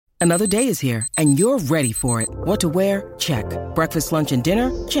Another day is here, and you're ready for it. What to wear? Check. Breakfast, lunch, and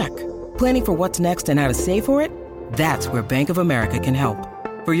dinner? Check. Planning for what's next and how to save for it? That's where Bank of America can help.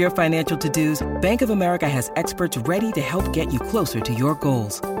 For your financial to-dos, Bank of America has experts ready to help get you closer to your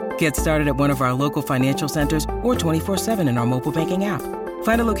goals. Get started at one of our local financial centers or 24/7 in our mobile banking app.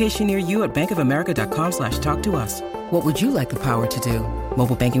 Find a location near you at bankofamerica.com/talktous. What would you like the power to do?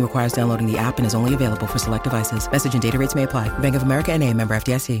 Mobile banking requires downloading the app and is only available for select devices. Message and data rates may apply. Bank of America N.A., member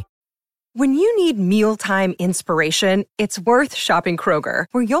FDIC. When you need mealtime inspiration, it's worth shopping Kroger,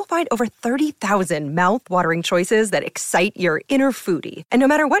 where you'll find over 30,000 mouth-watering choices that excite your inner foodie. And no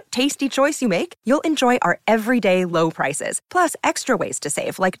matter what tasty choice you make, you'll enjoy our everyday low prices, plus extra ways to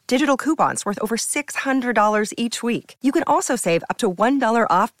save, like digital coupons worth over $600 each week. You can also save up to $1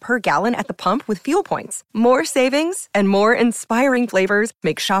 off per gallon at the pump with fuel points. More savings and more inspiring flavors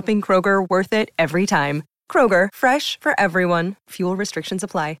make shopping Kroger worth it every time. Kroger, fresh for everyone. Fuel restrictions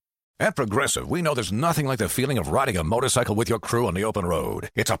apply. At Progressive, we know there's nothing like the feeling of riding a motorcycle with your crew on the open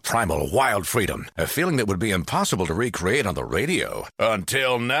road. It's a primal, wild freedom, a feeling that would be impossible to recreate on the radio.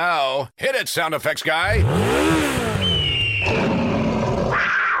 Until now. Hit it, sound effects guy!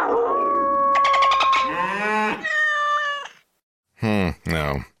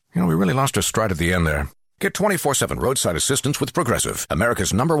 No. We really lost our stride at the end there. Get 24/7 roadside assistance with Progressive,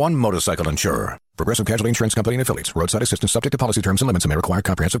 America's #1 motorcycle insurer. Progressive Casualty Insurance Company and Affiliates. Roadside assistance subject to policy terms and limits and may require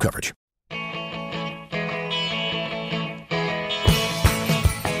comprehensive coverage.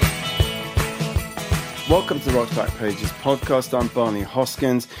 Welcome to the Rock's Back Pages podcast. I'm Barney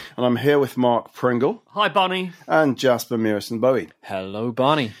Hoskins, and I'm here with Mark Pringle. Hi, Barney. And Jasper Mearson-Bowie. Hello,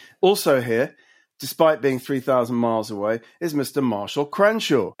 Barney. Also here, despite being 3,000 miles away, is Mr. Marshall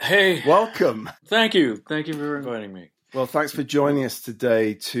Crenshaw. Hey. Welcome. Thank you. Thank you for inviting me. Well, thanks for joining us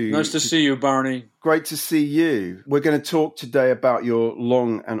today. Nice to see you, Barney. Great to see you. We're going to talk today about your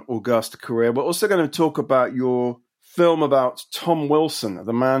long and august career. We're also going to talk about your film about Tom Wilson,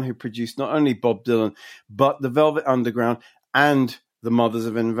 the man who produced not only Bob Dylan, but the Velvet Underground and the Mothers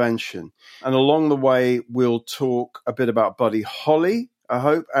of Invention. And along the way, we'll talk a bit about Buddy Holly, I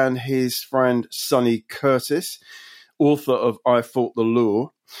hope, and his friend Sonny Curtis, author of I Fought the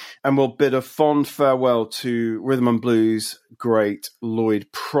Lure. And we'll bid a fond farewell to rhythm and blues great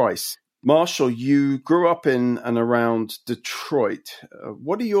Lloyd Price. Marshall, you grew up in and around Detroit.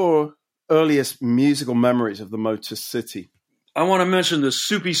 What are your earliest musical memories of the Motor City? I want to mention the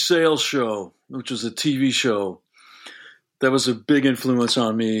Soupy Sales Show, which was a TV show. That was a big influence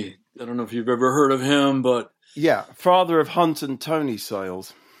on me. I don't know if you've ever heard of him, but... Yeah, father of Hunt and Tony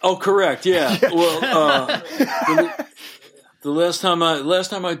Sales. Oh, correct, yeah. Well, the last time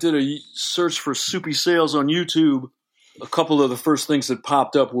I did a search for Soupy Sales on YouTube, a couple of the first things that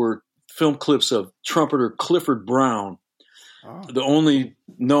popped up were film clips of trumpeter Clifford Brown. Oh. The only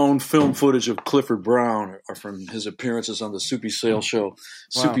known film footage of Clifford Brown are from his appearances on the Soupy Sales Show. Wow.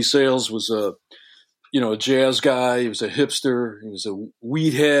 Soupy Sales was a jazz guy. He was a hipster. He was a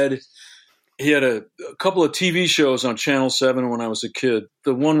weed head. He had a couple of TV shows on Channel 7 when I was a kid.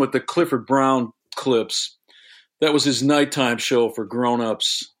 The one with the Clifford Brown clips, that was his nighttime show for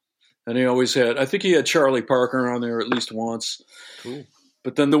grown-ups. And he always had, I think he had Charlie Parker on there at least once. Cool.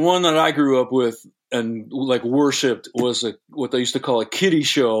 But then the one that I grew up with and like worshipped was what they used to call a kiddie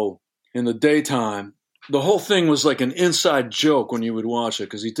show in the daytime. The whole thing was like an inside joke when you would watch it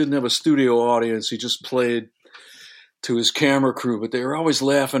because he didn't have a studio audience. He just played to his camera crew, but they were always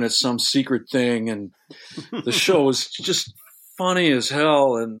laughing at some secret thing. And the show was just funny as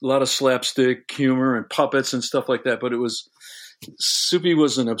hell and a lot of slapstick humor and puppets and stuff like that. But Soupy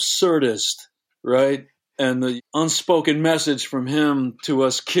was an absurdist, right? And the unspoken message from him to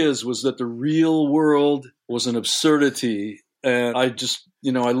us kids was that the real world was an absurdity. And I just,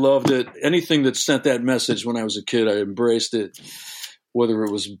 I loved it. Anything that sent that message when I was a kid, I embraced it, whether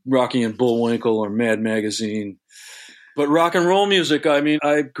it was Rocky and Bullwinkle or Mad Magazine. But rock and roll music,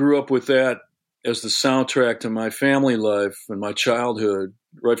 I grew up with that as the soundtrack to my family life and my childhood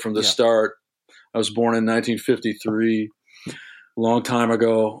right from the start. I was born in 1953. A long time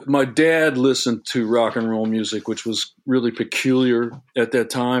ago. My dad listened to rock and roll music, which was really peculiar at that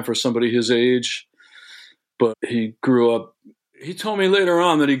time for somebody his age. But he told me later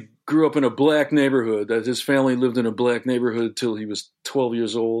on that he grew up in a black neighborhood, that his family lived in a black neighborhood till he was 12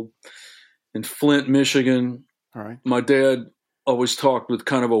 years old in Flint, Michigan. All right. My dad always talked with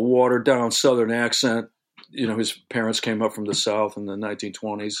kind of a watered down Southern accent. His parents came up from the South in the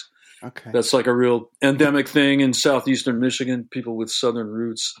 1920s. Okay. That's like a real endemic thing in southeastern Michigan, people with Southern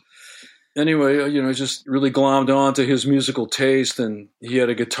roots. Anyway, just really glommed on to his musical taste, and he had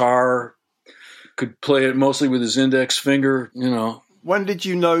a guitar, could play it mostly with his index finger, When did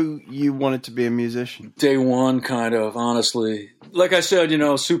you know you wanted to be a musician? Day one, kind of, honestly. Like I said,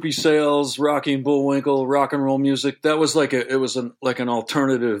 Soupy Sales, Rocky and Bullwinkle, rock and roll music. That was like an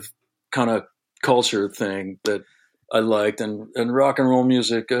alternative kind of culture thing that I liked, and rock and roll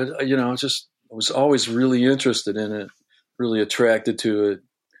music. I was always really interested in it, really attracted to it.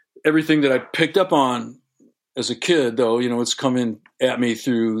 Everything that I picked up on as a kid, though, it's coming at me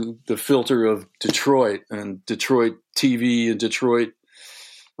through the filter of Detroit and Detroit TV and Detroit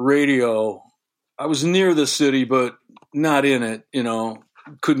radio. I was near the city, but not in it,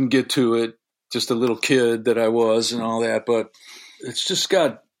 couldn't get to it. Just a little kid that I was and all that. But it's just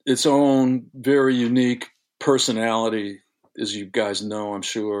got its own very unique personality, as you guys know, I'm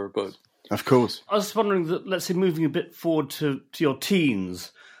sure. But of course. I was wondering that, let's say, moving a bit forward to your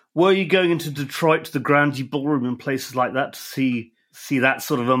teens, were you going into Detroit to the Grandy Ballroom and places like that to see that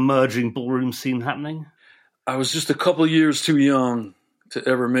sort of emerging ballroom scene happening? I was just a couple of years too young to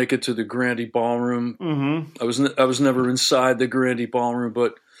ever make it to the Grandy Ballroom. Mm-hmm. I was never inside the Grandy Ballroom,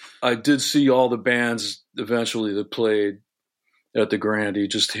 but I did see all the bands eventually that played at the Grandy,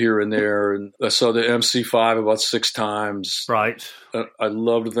 just here and there. And I saw the MC5 about 6 times. Right. I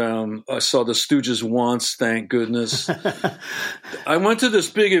loved them. I saw the Stooges once, thank goodness. I went to this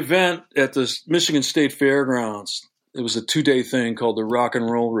big event at the Michigan State Fairgrounds. It was a 2-day thing called the Rock and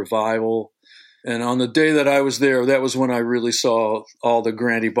Roll Revival. And on the day that I was there, that was when I really saw all the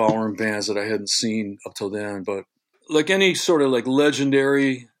Grandy Ballroom bands that I hadn't seen up till then. But like any sort of like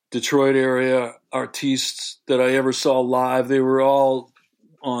legendary Detroit area artists that I ever saw live, they were all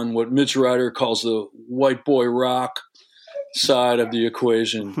on what Mitch Ryder calls the white boy rock side of the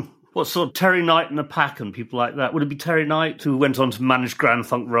equation. What sort of Terry Knight and the Pack and people like that? Would it be Terry Knight who went on to manage Grand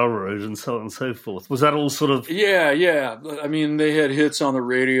Funk Railroad and so on and so forth? Was that all sort of... Yeah. I mean, they had hits on the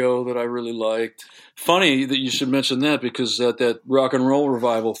radio that I really liked. Funny that you should mention that, because at that rock and roll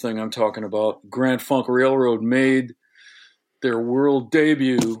revival thing I'm talking about, Grand Funk Railroad made their world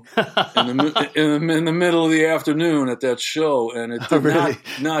debut in the middle of the afternoon at that show, and it did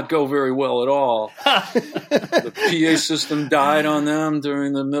not go very well at all. The PA system died on them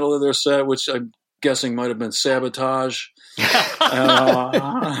during the middle of their set, which I'm guessing might have been sabotage. It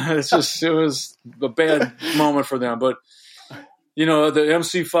was a bad moment for them. But the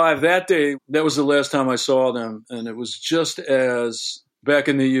MC5 that day, that was the last time I saw them, and it was just as Back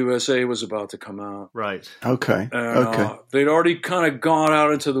in the USA was about to come out. Right. Okay. They'd already kind of gone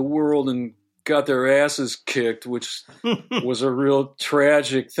out into the world and got their asses kicked, which was a real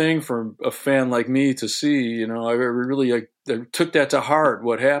tragic thing for a fan like me to see. I took that to heart,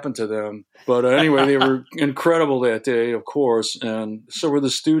 what happened to them. But anyway, they were incredible that day, of course, and so were the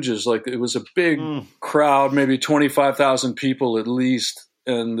Stooges. Like, it was a big crowd, maybe 25,000 people at least.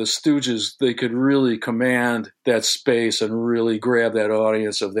 And the Stooges, they could really command that space and really grab that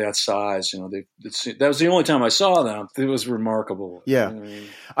audience of that size. That was the only time I saw them. It was remarkable. Yeah.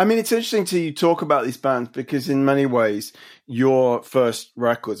 I mean, it's interesting to you talk about these bands, because in many ways, your first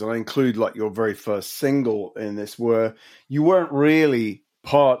records, and I include like your very first single in this, you weren't really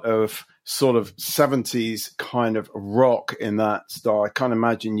part of sort of 70s kind of rock in that style. I can't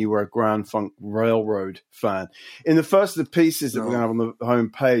imagine you were a Grand Funk Railroad fan. In the first of the pieces that we're going to have on the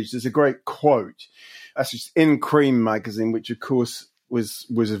home page, there's a great quote. That's just in Cream magazine, which of course was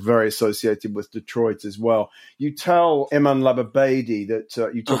very associated with Detroit as well. You tell Iman Lababedi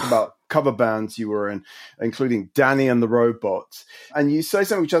that you talk about cover bands you were in, including Danny and the Robots. And you say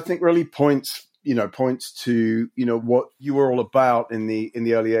something which I think really points to, what you were all about in the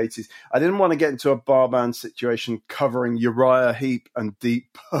early 80s. I didn't want to get into a bar band situation covering Uriah Heep and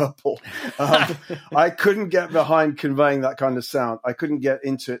Deep Purple. I couldn't get behind conveying that kind of sound. I couldn't get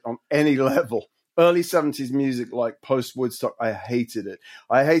into it on any level. Early 70s music like post-Woodstock, I hated it.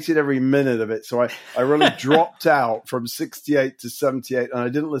 I hated every minute of it. So I really dropped out from 68 to 78, and I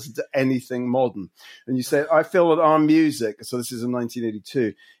didn't listen to anything modern. And you say, I feel that our music, so this is in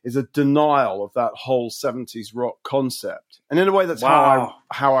 1982, is a denial of that whole 70s rock concept. And in a way, that's how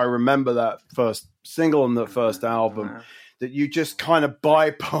I remember that first single and the first album, that you just kind of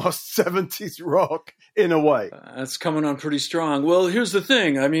bypassed 70s rock in a way. That's coming on pretty strong. Well, here's the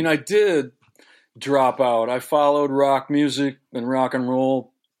thing. I mean, I did drop out. I followed rock music and rock and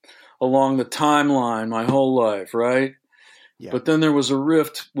roll along the timeline my whole life, right? Yeah. But then there was a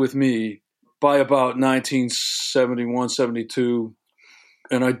rift with me by about 1971, 72,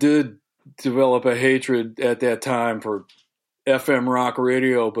 and I did develop a hatred at that time for FM rock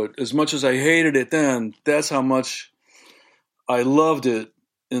radio, but as much as I hated it then, that's how much I loved it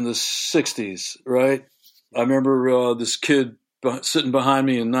in the 60s, right? I remember this kid sitting behind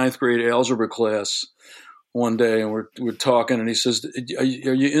me in 9th grade algebra class one day, and we're talking, and he says, are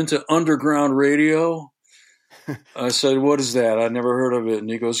you into underground radio? I said, what is that? I'd never heard of it. And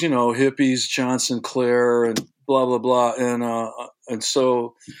he goes, hippies, John Sinclair, and blah, blah, blah. And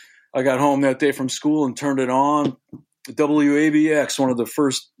so I got home that day from school and turned it on. WABX, one of the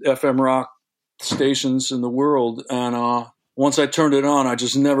first FM rock stations in the world. And once I turned it on, I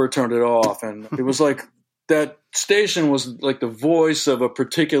just never turned it off. And it was like that station was like the voice of a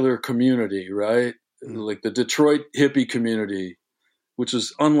particular community, right? Like the Detroit hippie community, which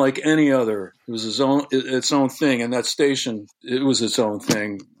is unlike any other. It was its own thing. And that station, it was its own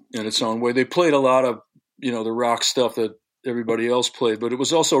thing in its own way. They played a lot of, the rock stuff that everybody else played, but it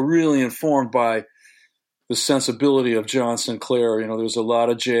was also really informed by the sensibility of John Sinclair. There was a lot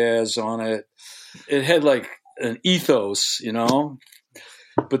of jazz on it. It had like an ethos,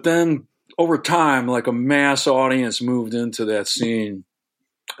 but then over time, like a mass audience moved into that scene,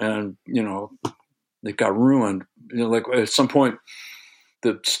 and, it got ruined. Like at some point,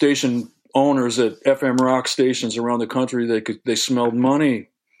 the station owners at FM rock stations around the country, they smelled money.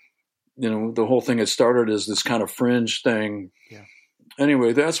 The whole thing had started as this kind of fringe thing. Yeah.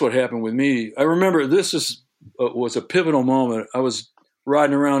 Anyway, that's what happened with me. I remember this was a pivotal moment. I was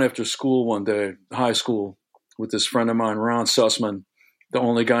riding around after school one day, high school, with this friend of mine, Ron Sussman, the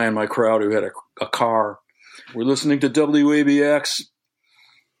only guy in my crowd who had a car. We're listening to WABX,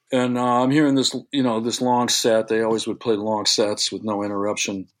 and I'm hearing this, this long set. They always would play long sets with no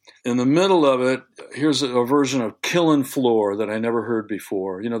interruption. In the middle of it, here's a version of Killin' Floor that I never heard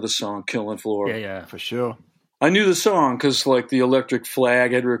before. The song Killin' Floor. Yeah, for sure. I knew the song because, like, the Electric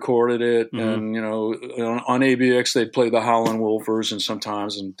Flag had recorded it, and, on ABX they'd play the Howlin' Wolf version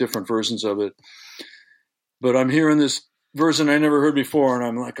sometimes and different versions of it. But I'm hearing this version I never heard before, and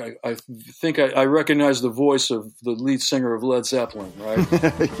I'm like, I think I recognize the voice of the lead singer of Led Zeppelin,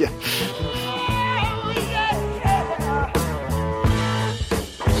 right? Yeah.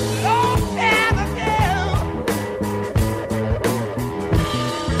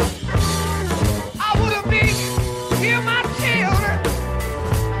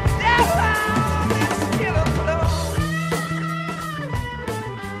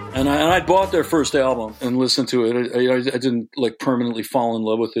 And I bought their first album and listened to it. I didn't like permanently fall in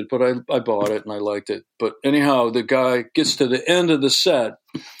love with it, but I bought it and I liked it. But anyhow, the guy gets to the end of the set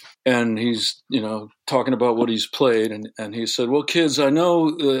and he's, talking about what he's played. And he said, well, kids, I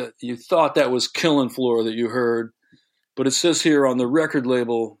know you thought that was Killin' Floor that you heard, but it says here on the record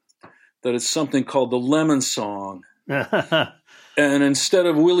label that it's something called the Lemon Song. And instead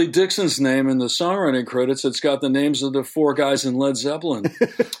of Willie Dixon's name in the songwriting credits, it's got the names of the four guys in Led Zeppelin.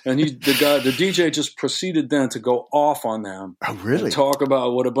 And the DJ just proceeded then to go off on them. Oh, really? And talk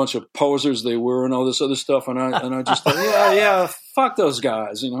about what a bunch of posers they were and all this other stuff. And I just thought, yeah, fuck those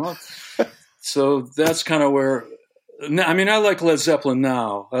guys, So that's kind of where. I mean, I like Led Zeppelin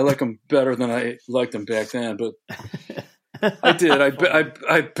now. I like them better than I liked them back then. But I did.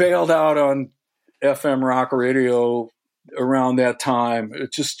 I bailed out on FM rock radio around that time.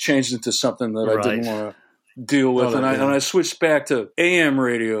 It just changed into something that I didn't want to deal with. And I switched back to AM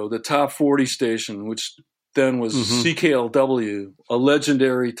radio, the top 40 station, which then was CKLW, a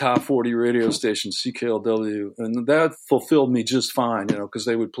legendary top 40 radio station, CKLW. And that fulfilled me just fine, because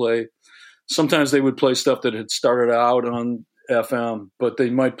sometimes they would play stuff that had started out on FM, but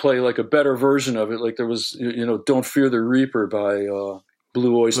they might play like a better version of it. Like there was, Don't Fear the Reaper by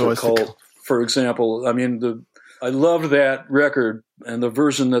Blue Oyster Cult, for example. I mean, I loved that record, and the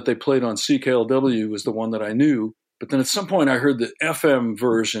version that they played on CKLW was the one that I knew. But then at some point I heard the FM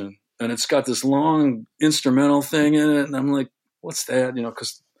version, and it's got this long instrumental thing in it, and I'm like, what's that?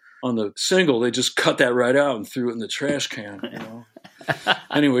 Because on the single, they just cut that right out and threw it in the trash can,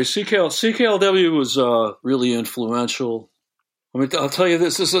 Anyway, CKLW was really influential. I'll tell you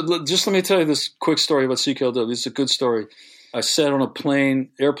this. Just let me tell you this quick story about CKLW. This is a good story. I sat on an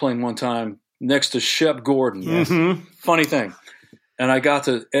airplane one time next to Shep Gordon. Yes. Funny thing. And I got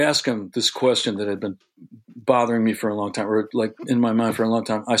to ask him this question that had been bothering me for a long time, or like in my mind for a long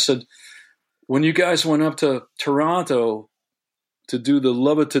time. I said, when you guys went up to Toronto to do the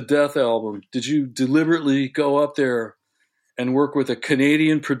Love It to Death album, did you deliberately go up there and work with a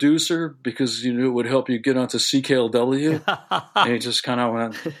Canadian producer because you knew it would help you get onto CKLW? And he just kind of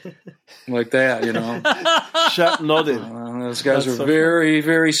went like that, Shep nodded. Those guys are very,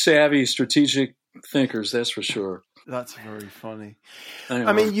 very savvy, strategic thinkers, that's for sure. That's very funny. Anyway.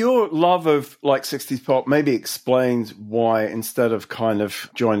 I mean, your love of like 60s pop maybe explains why instead of kind of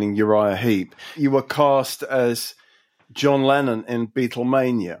joining Uriah Heep, you were cast as John Lennon in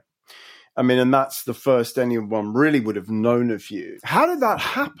Beatlemania. I mean, and that's the first anyone really would have known of you. How did that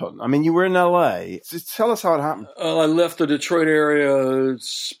happen? I mean, you were in LA. Just tell us how it happened. I left the Detroit area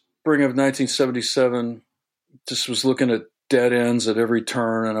spring of 1977. Just was looking at dead ends at every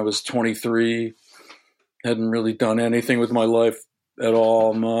turn, and I was 23. Hadn't really done anything with my life at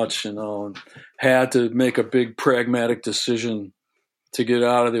all much, and had to make a big pragmatic decision to get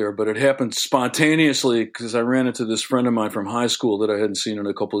out of there. But it happened spontaneously because I ran into this friend of mine from high school that I hadn't seen in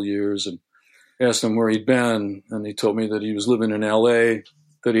a couple of years and asked him where he'd been. And he told me that he was living in LA,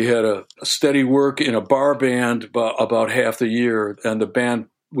 that he had a steady work in a bar band about half the year. And the band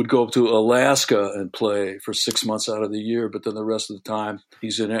would go up to Alaska and play for 6 months out of the year. But then the rest of the time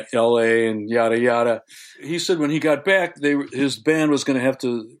he's in LA and yada, yada. He said when he got back, his band was going to have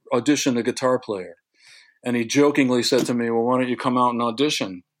to audition a guitar player. And he jokingly said to me, well, why don't you come out and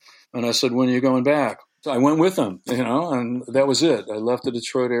audition? And I said, when are you going back? So I went with him, and that was it. I left the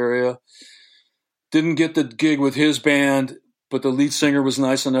Detroit area, didn't get the gig with his band, but the lead singer was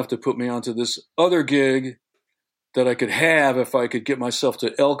nice enough to put me onto this other gig that I could have if I could get myself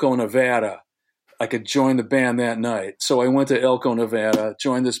to Elko, Nevada. I could join the band that night. So I went to Elko, Nevada,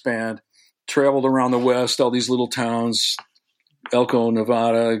 joined this band, traveled around the West, all these little towns, Elko,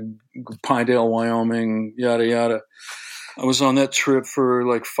 Nevada, Pinedale, Wyoming, yada, yada. I was on that trip for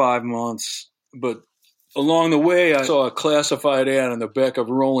like 5 months. But along the way, I saw a classified ad on the back of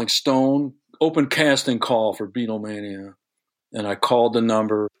Rolling Stone, open casting call for Beatlemania. And I called the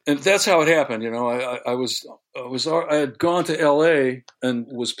number. And that's how it happened. I had gone to LA and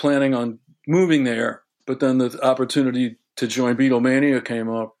was planning on moving there. But then the opportunity to join Beatlemania came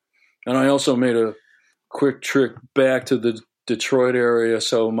up. And I also made a quick trip back to the Detroit area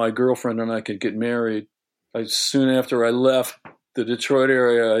so my girlfriend and I could get married. Soon after I left the Detroit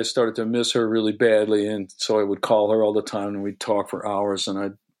area, I started to miss her really badly, and so I would call her all the time and we'd talk for hours. And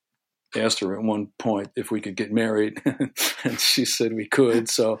I asked her at one point if we could get married, and she said we could.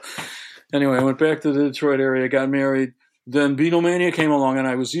 So anyway, I went back to the Detroit area, got married. Then Beatlemania came along, and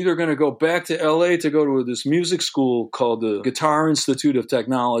I was either going to go back to LA to go to this music school called the Guitar Institute of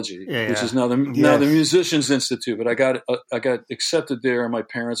Technology, which is now the Musicians Institute. But I got accepted there, and my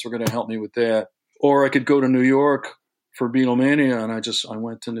parents were going to help me with that. Or I could go to New York for Beatlemania, and I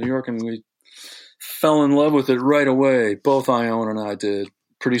went to New York, and we fell in love with it right away. Both Ione and I did.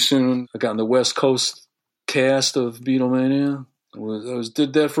 Pretty soon, I got in the West Coast cast of Beatlemania. I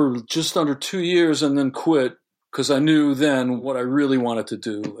did that for just under 2 years, and then quit. Because I knew then what I really wanted to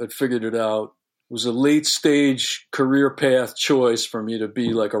do. I'd figured it out. It was a late stage career path choice for me to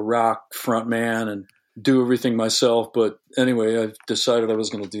be like a rock front man and do everything myself. But anyway, I decided I was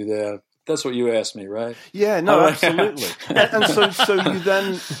going to do that. That's what you asked me, right? Yeah, no, absolutely. And so you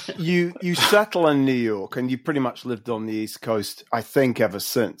then you settle in New York, and you pretty much lived on the East Coast, I think, ever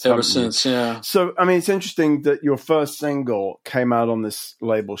since. Yeah. So, I mean, it's interesting that your first single came out on this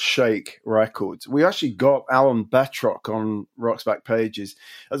label, Shake Records. We actually got Alan Betrock on Rock's Back Pages,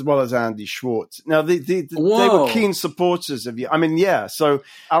 as well as Andy Schwartz. Now, they were keen supporters of you. I mean, yeah. So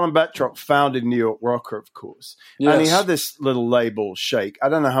Alan Betrock founded New York Rocker, of course, and he had this little label, Shake. I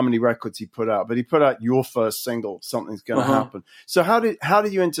don't know how many records he put out, but he put out your first single, Something's Gonna Happen. So how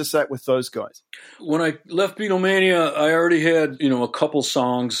did you intersect with those guys? When I left Beatlemania, I already had, a couple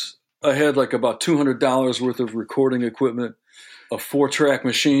songs. I had like about $200 worth of recording equipment, a 4-track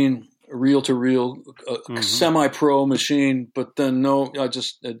machine, reel-to-reel, semi-pro machine, but then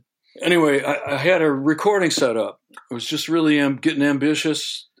anyway, I had a recording set up. I was just really getting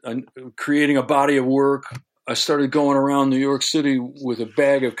ambitious and creating a body of work. I started going around New York City with a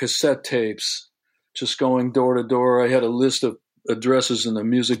bag of cassette tapes, just going door to door. I had a list of addresses in the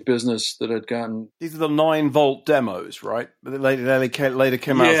music business that I'd gotten. These are the 9-volt demos, right? They later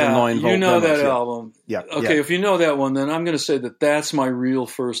came out as the 9-volt demos. You know that album. Yeah. Okay, if you know that one, then I'm going to say that's my real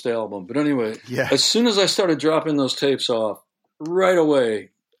first album. But anyway, as soon as I started dropping those tapes off, right away,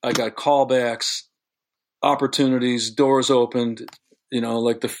 I got callbacks, opportunities, doors opened.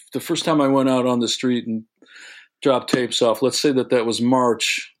 Like the first time I went out on the street and dropped tapes off, let's say that was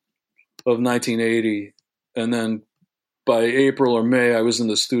March of 1980. And then by April or May, I was in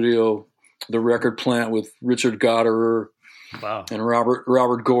the studio, the record plant with Richard Gotterer and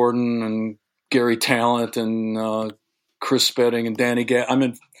Robert Gordon and Gary Talent and Chris Spedding and Danny I'm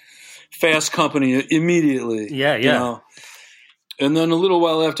in fast company immediately. Yeah. And then a little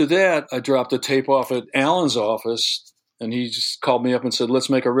while after that, I dropped a tape off at Alan's office, and he just called me up and said, let's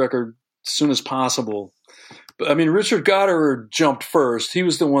make a record as soon as possible. But I mean, Richard Gotterer jumped first. He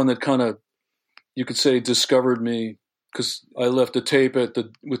was the one that kind of, you could say, discovered me, because I left a tape with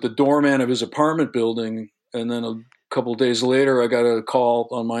the doorman of his apartment building, and then couple of days later, I got a call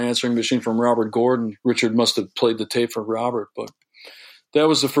on my answering machine from Robert Gordon. Richard must have played the tape for Robert, but that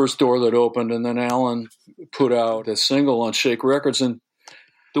was the first door that opened. And then Alan put out a single on Shake Records. And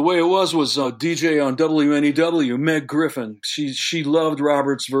the way it was a DJ on WNEW, Meg Griffin. She loved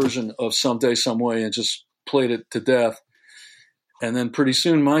Robert's version of Someday, Someway and just played it to death. And then pretty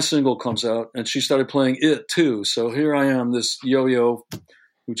soon my single comes out and she started playing it too. So here I am, this yo-yo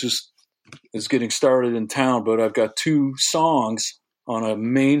who just is getting started in town, but I've got 2 songs on a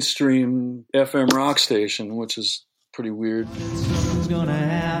mainstream FM rock station, which is pretty weird. Something's gonna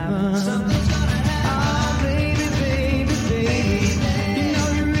happen. Something's gonna happen. Oh, baby, baby, baby. You know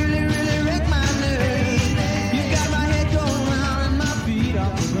you really, really wreck my nerves. You got my head going round and my feet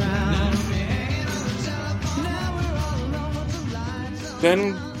off the ground. Now we're all alone with the lights on. Then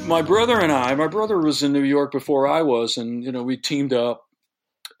my brother was in New York before I was, and we teamed up.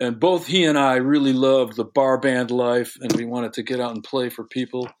 And both he and I really loved the bar band life, and we wanted to get out and play for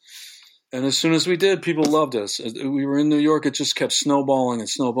people. And as soon as we did, people loved us. We were in New York. It just kept snowballing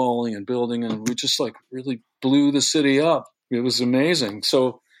and building, and we just really blew the city up. It was amazing.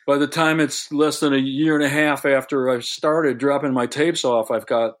 So by the time it's less than a year and a half after I started dropping my tapes off, I've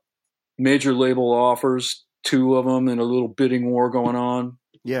got major label offers, 2 of them, and a little bidding war going on.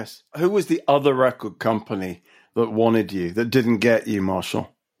 Yes. Who was the other record company that wanted you, that didn't get you, Marshall?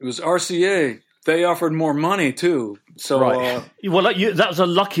 It was RCA. They offered more money too. So, right. That was a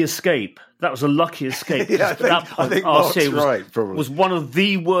lucky escape. That was a lucky escape. Yeah, I think RCA was one of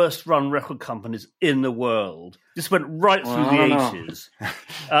the worst run record companies in the world. This went right through the 80s.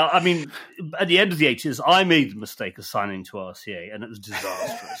 I mean, at the end of the 80s, I made the mistake of signing to RCA, and it was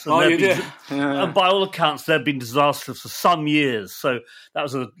disastrous. You did? And by all accounts, they've been disastrous for some years. So that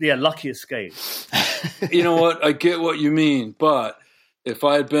was a lucky escape. You know what? I get what you mean, but if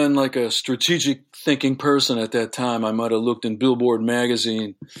I had been like a strategic thinking person at that time, I might have looked in Billboard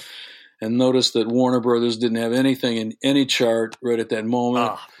magazine and noticed that Warner Brothers didn't have anything in any chart right at that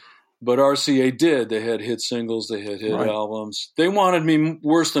moment. But RCA did. They had hit singles. They had hit albums. They wanted me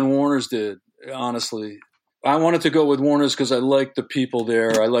worse than Warner's did, honestly. I wanted to go with Warner's because I liked the people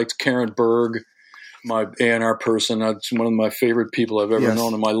there. I liked Karen Berg, my A&R person. That's one of my favorite people I've ever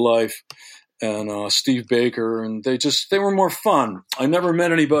known in my life. And Steve Baker, and they were more fun. I never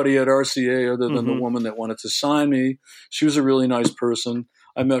met anybody at RCA other than the woman that wanted to sign me. She was a really nice person.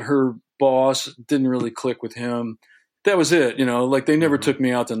 I met her boss, didn't really click with him. That was it, they never took me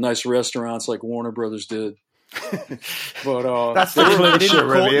out to nice restaurants like Warner Brothers did. But that's the relationship,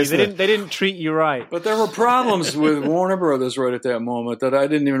 really, isn't it? They didn't treat you right. But there were problems with Warner Brothers right at that moment that I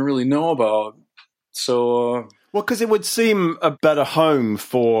didn't even really know about. So well, because it would seem a better home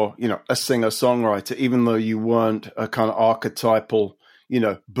for, a singer-songwriter, even though you weren't a kind of archetypal,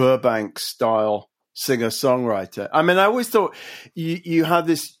 Burbank-style singer-songwriter. I mean, I always thought you had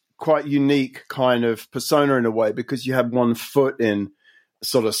this quite unique kind of persona in a way because you had one foot in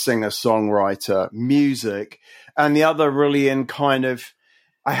sort of singer-songwriter music and the other really in kind of,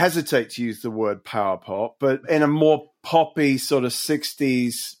 I hesitate to use the word power pop, but in a more poppy sort of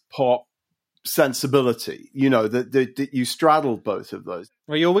 60s pop sensibility, that you straddled both of those.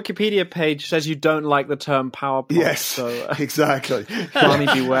 Well, your Wikipedia page says you don't like the term power pop. Yes, so, exactly. Barney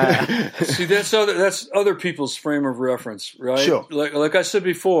beware. See, that's other people's frame of reference, right? Sure. Like I said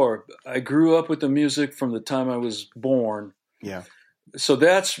before, I grew up with the music from the time I was born. Yeah. So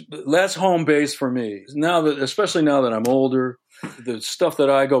that's home base for me. Especially now that I'm older, the stuff that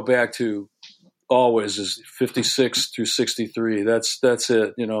I go back to always is 56 through 63. That's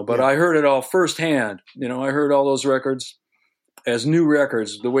it, but I heard it all firsthand. I heard all those records as new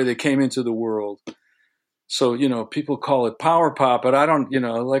records, the way they came into the world. So, people call it power pop, but I don't,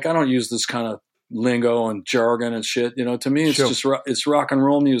 I don't use this kind of lingo and jargon and shit. To me, it's just, it's rock and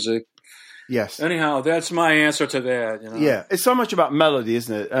roll music. Yes. Anyhow, that's my answer to that. Yeah. It's so much about melody,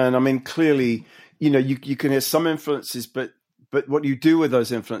 isn't it? And I mean, clearly, you can hear some influences, but what you do with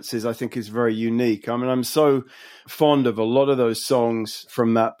those influences, I think, is very unique. I mean, I'm so fond of a lot of those songs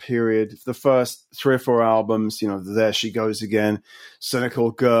from that period. The first 3 or 4 albums, There She Goes Again,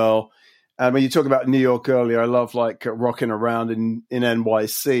 Cynical Girl. And when you talk about New York earlier, I love Rocking Around in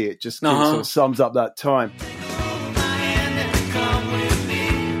NYC. It just sort of sums up that time.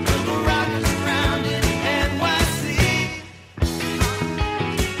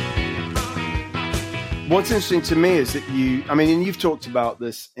 What's interesting to me is that and you've talked about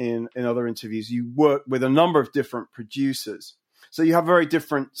this in other interviews, you work with a number of different producers. So you have very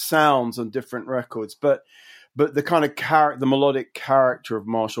different sounds on different records, but the kind of the melodic character of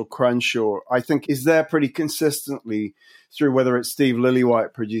Marshall Crenshaw, I think, is there pretty consistently through whether it's Steve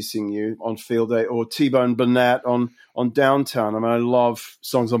Lillywhite producing you on Field Day or T-Bone Burnett on Downtown. I mean, I love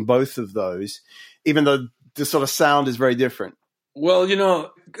songs on both of those, even though the sort of sound is very different.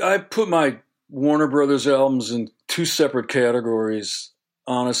 Well, I put my Warner Brothers albums in two separate categories,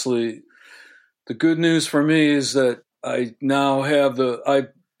 honestly. The good news for me is that I now have I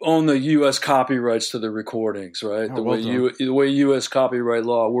own the U.S. copyrights to the recordings, right? Oh, the way U.S. copyright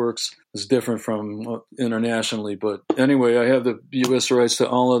law works is different from internationally. But anyway, I have the U.S. rights to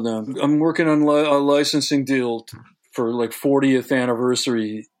all of them. I'm working on a licensing deal for like 40th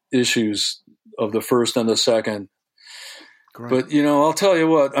anniversary issues of the first and the second. Great. But, I'll tell you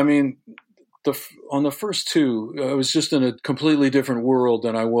what, I mean, on the first two, I was just in a completely different world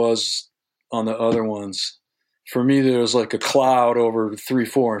than I was on the other ones. For me, there was like a cloud over 3,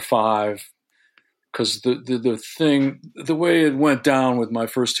 4, and 5, because the way it went down with my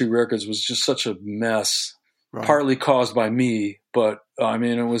first two records was just such a mess, right. Partly caused by me, but I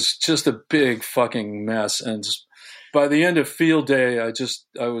mean, it was just a big fucking mess. And by the end of Field Day,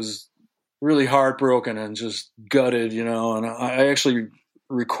 I was really heartbroken and just gutted, and I actually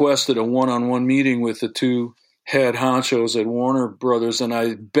requested a one-on-one meeting with the two head honchos at Warner Brothers, and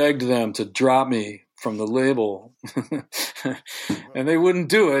I begged them to drop me from the label, and they wouldn't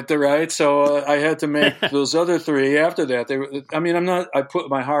do it, right? So I had to make those other three after that. I put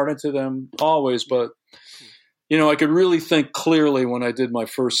my heart into them always, but, I could really think clearly when I did my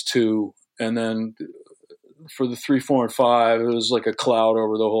first two, and then for the 3, 4, and 5, it was like a cloud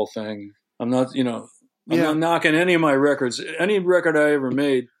over the whole thing. I'm not knocking any of my records. Any record I ever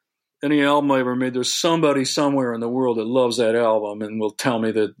made, any album I ever made, there's somebody somewhere in the world that loves that album and will tell me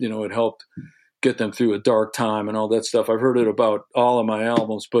that, it helped get them through a dark time and all that stuff. I've heard it about all of my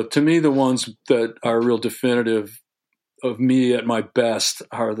albums, but to me, the ones that are real definitive of me at my best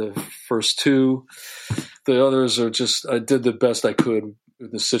are the first two. The others are just, I did the best I could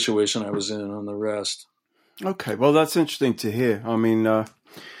with the situation I was in on the rest. Okay. Well, that's interesting to hear. I mean,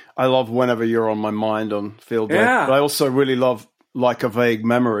 I love Whenever You're on My Mind on Field Day, but I also really love Like a Vague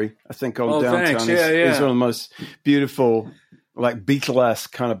Memory. I think on Downtown is one of the most beautiful, like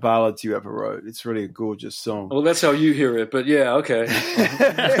Beatlesque kind of ballads you ever wrote. It's really a gorgeous song. Well, that's how you hear it, but yeah, okay.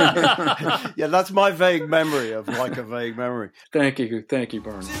 Yeah, that's my vague memory of Like a Vague Memory. Thank you, Bernie. To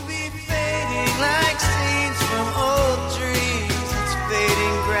be fading like scenes from old dreams, it's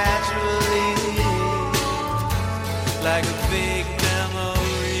fading gradually, like a vague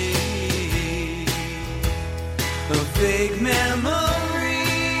memory, a vague memory.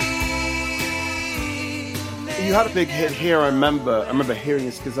 You had a big hit here. I remember hearing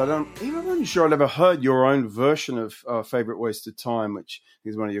this because I'm not sure I'd ever heard your own version of Favorite Waste of Time, which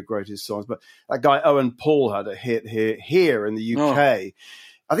is one of your greatest songs. But that guy Owen Paul had a hit here in the UK. Oh.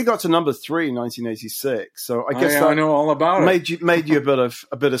 I think got to number 3 in 1986. So I guess I know all about it. Made you a bit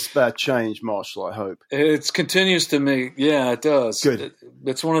of spare change, Marshall. I hope it continues to make. Yeah, it does. Good.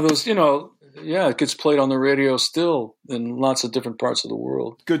 It's one of those, Yeah, it gets played on the radio still in lots of different parts of the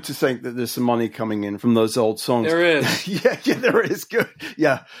world. Good to think that there's some money coming in from those old songs. There is. yeah, there is. Good.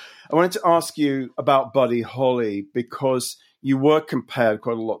 Yeah. I wanted to ask you about Buddy Holly because you were compared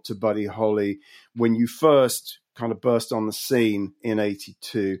quite a lot to Buddy Holly when you first kind of burst on the scene in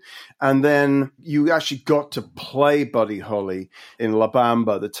 82. And then you actually got to play Buddy Holly in La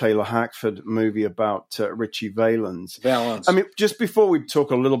Bamba, the Taylor Hackford movie about Richie Valens. I mean, just before we talk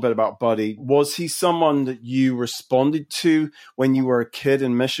a little bit about Buddy, was he someone that you responded to when you were a kid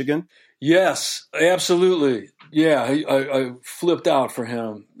in Michigan? Yes, absolutely. Yeah, I flipped out for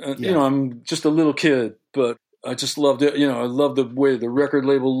him. I'm just a little kid, but I just loved it. I loved the way the record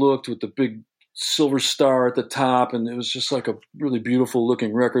label looked with the big silver star at the top, and it was just like a really beautiful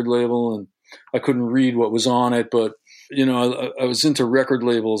looking record label, and I couldn't read what was on it, but I was into record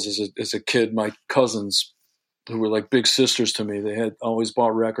labels as a kid. My cousins, who were like big sisters to me, they had always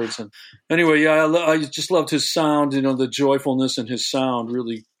bought records. And anyway, I just loved his sound. The joyfulness in his sound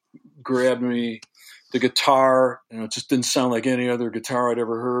really grabbed me. The guitar, it just didn't sound like any other guitar I'd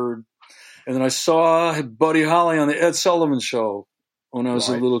ever heard. And then I saw Buddy Holly on the Ed Sullivan Show when I was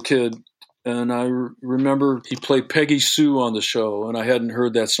a little kid. And I remember he played Peggy Sue on the show, and I hadn't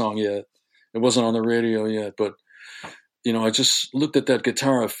heard that song yet. It wasn't on the radio yet, but, I just looked at that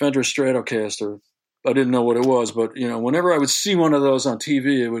guitar, a Fender Stratocaster. I didn't know what it was, but, whenever I would see one of those on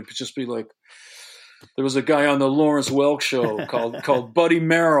TV, it would just be like, there was a guy on the Lawrence Welk Show called Buddy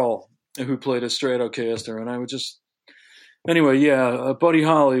Merrill who played a Stratocaster, and I would just... Anyway, Buddy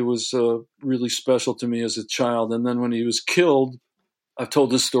Holly was really special to me as a child, and then when he was killed... I've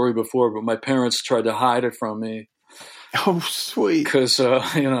told this story before, but my parents tried to hide it from me. Oh, sweet. Because,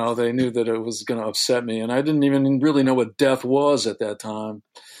 they knew that it was going to upset me. And I didn't even really know what death was at that time.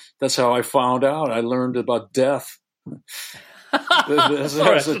 That's how I found out. I learned about death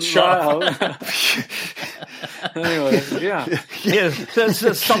as a child. Anyway, yeah.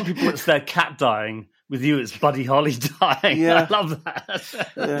 There's some people, it's their cat dying. With you, it's Buddy Holly dying. Yeah. I love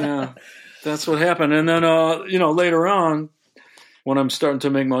that. Yeah, that's what happened. And then, later on, when I'm starting to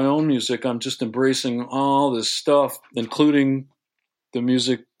make my own music, I'm just embracing all this stuff, including the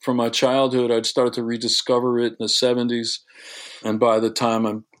music from my childhood. I'd started to rediscover it in the 70s. And by the time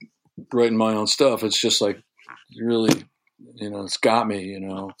I'm writing my own stuff, it's just like really, it's got me,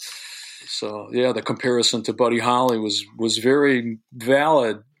 So, yeah, the comparison to Buddy Holly was very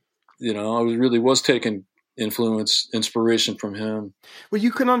valid. I really was taking inspiration from him. Well,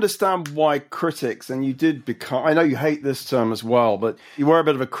 you can understand why critics, and you did become, I know you hate this term as well, but you were a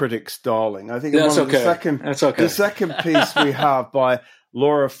bit of a critic's darling. I think that's okay. That's okay. The second piece we have by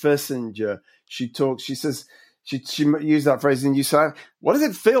Laura Fissinger, she says, she used that phrase, and you say, what does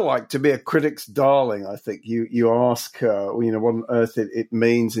it feel like to be a critic's darling? I think you ask her, what on earth it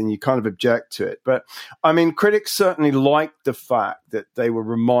means, and you kind of object to it. But I mean, critics certainly liked the fact that they were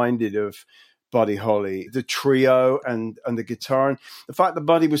reminded of Buddy Holly, the trio and the guitar, and the fact that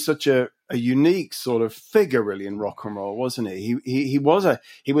Buddy was such a unique sort of figure really in rock and roll, wasn't he? He was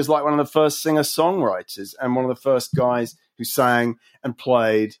like one of the first singer-songwriters and one of the first guys who sang and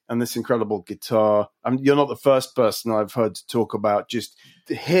played, and this incredible guitar. You're not the first person I've heard to talk about just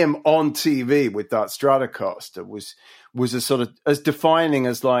him on TV with that Stratocaster was a sort of as defining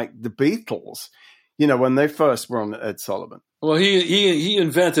as like the Beatles, when they first were on Ed Sullivan. Well, he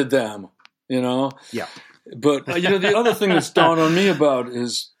invented them, Yeah. But, the other thing that's dawned on me about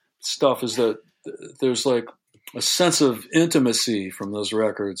his stuff is that there's like a sense of intimacy from those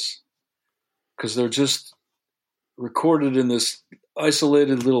records because they're just recorded in this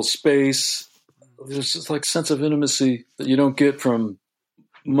isolated little space. There's just like sense of intimacy that you don't get from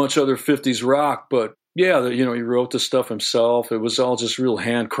much other 50s rock, but yeah, he wrote the stuff himself. It was all just real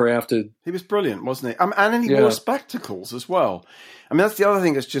handcrafted. He was brilliant, wasn't he? And then he wore spectacles as well. I mean, that's the other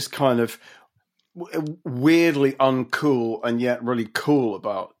thing that's just kind of weirdly uncool and yet really cool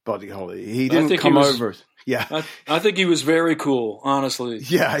about Buddy Holly. He didn't come over. Yeah. I think he was very cool, honestly.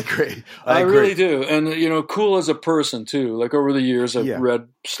 Yeah, I agree. I really do. And, cool as a person, too. Like, over the years, I've read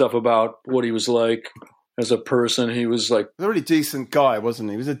stuff about what he was like as a person. He was like... a really decent guy, wasn't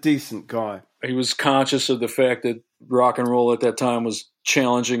he? He was a decent guy. He was conscious of the fact that rock and roll at that time was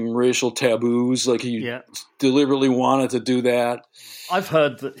challenging racial taboos. Like, he deliberately wanted to do that. I've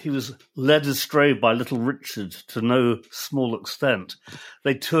heard that he was led astray by Little Richard to no small extent.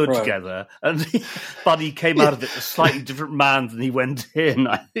 They toured together, and Buddy came out of it a slightly different man than he went in,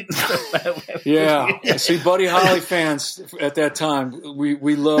 I think. Yeah. See, Buddy Holly fans at that time,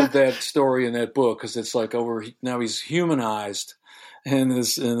 we loved that story in that book because it's like now he's humanized in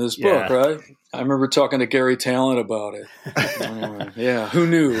this book, right? I remember talking to Gary Talent about it. Yeah, who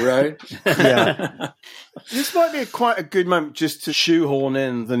knew, right? Yeah. This might be quite a good moment just to shoehorn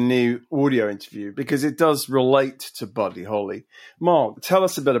in the new audio interview because it does relate to Buddy Holly. Mark, tell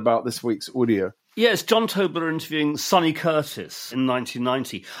us a bit about this week's audio. Yes, John Tobler interviewing Sonny Curtis in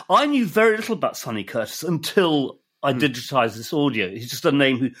 1990. I knew very little about Sonny Curtis until I digitized this audio. He's just a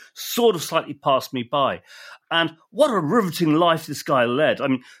name who sort of slightly passed me by. And what a riveting life this guy led. I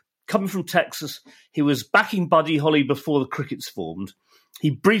mean, coming from Texas, he was backing Buddy Holly before the Crickets formed. He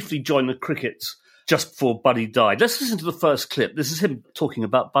briefly joined the Crickets just before Buddy died. Let's listen to the first clip. This is him talking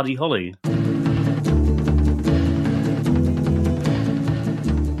about Buddy Holly.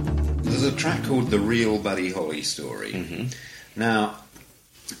 There's a track called The Real Buddy Holly Story. Mm-hmm. Now,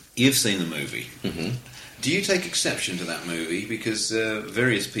 you've seen the movie. Mm-hmm. Do you take exception to that movie? Because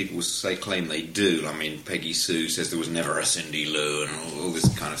various people claim they do. I mean, Peggy Sue says there was never a Cindy Lou and all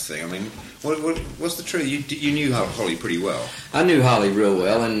this kind of thing. I mean, what's the truth? You knew Holly pretty well. I knew Holly real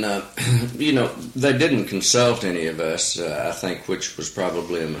well, and, they didn't consult any of us, I think, which was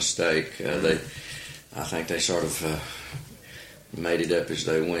probably a mistake. I think they sort of made it up as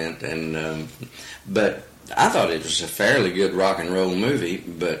they went, but I thought it was a fairly good rock and roll movie,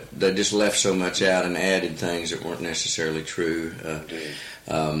 but they just left so much out and added things that weren't necessarily true.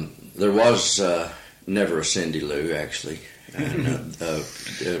 There was never a Cindy Lou, actually. And,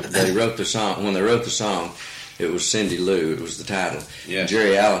 they wrote the song. When they wrote the song, it was Cindy Lou. It was the title. Yeah.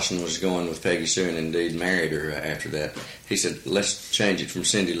 Jerry Allison was going with Peggy Sue and indeed married her after that. He said, let's change it from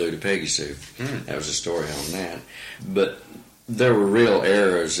Cindy Lou to Peggy Sue. That was the story on that. But there were real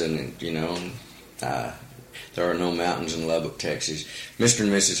errors in it, There are no mountains in Lubbock, Texas. Mr.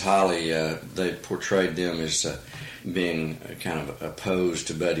 and Mrs. Holly, they portrayed them as being kind of opposed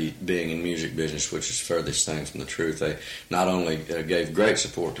to Buddy being in music business, which is furthest thing from the truth. They not only gave great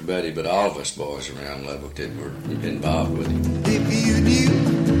support to Buddy, but all of us boys around Lubbock that were involved with him. If you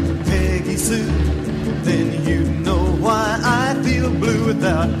knew Peggy Sue, then you know why I feel blue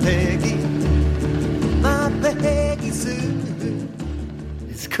without Peggy. My Peggy Sue.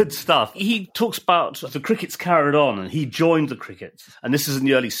 It's good stuff. He talks about the Crickets carried on, and he joined the Crickets. And this is in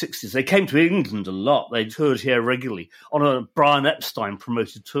the early 60s. They came to England a lot. They toured here regularly on a Brian Epstein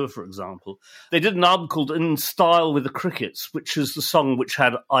promoted tour, for example. They did an album called In Style with the Crickets, which is the song which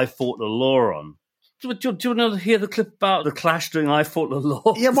had I Fought the Law on. Do you want to hear the clip about the Clash doing I Fought the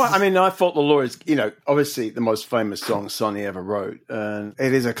Law? Yeah, well, I mean, I Fought the Law is, obviously the most famous song Sonny ever wrote. And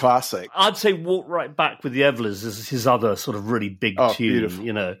it is a classic. I'd say Walk Right Back with the Everlys is his other sort of really big tune,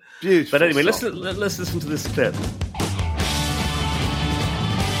 beautiful. Beautiful. But anyway, let's listen to this clip.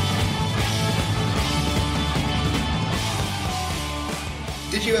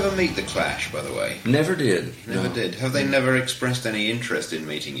 Did you ever meet the Clash, by the way? Never did. Never did. Have they never expressed any interest in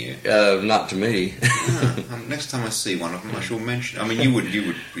meeting you? Not to me. Next time I see one of them, I shall mention. I mean, you would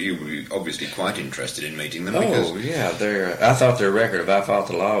be obviously quite interested in meeting them. Oh, yeah. I thought their record of I Fought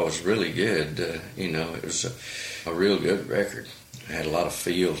the Law was really good. It was a real good record. It had a lot of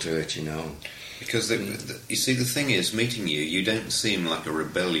feel to it, Because you see, the thing is, meeting you don't seem like a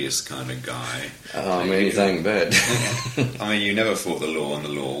rebellious kind of guy. Anything but. I mean, you never fought the law and the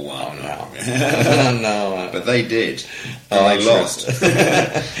law won. Oh, no. No. But they did. And they lost.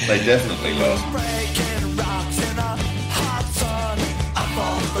 They definitely lost. Breaking rocks in a hot sun. I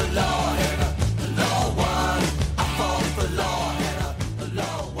fought the law and the law won. I fought the law and the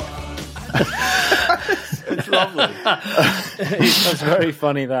law won. It's lovely. That's very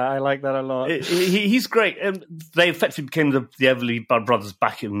funny. That I like that a lot. He's great. They effectively became the Everly Brothers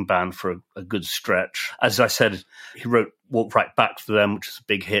backing band for a good stretch. As I said, he wrote Walk Right Back for them, which is a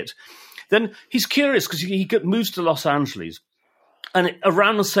big hit. Then he's curious because he moves to Los Angeles. And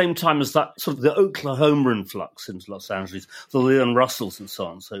around the same time as that, sort of the Oklahoma influx into Los Angeles, the Leon Russells and so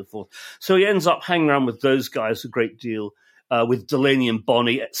on and so forth. So he ends up hanging around with those guys a great deal. With Delaney and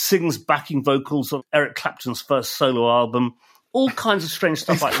Bonnie, sings backing vocals on Eric Clapton's first solo album, all kinds of strange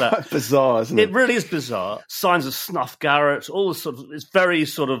stuff like that. Bizarre, isn't it? It really is bizarre. Signs of Snuff Garrett, all this it's very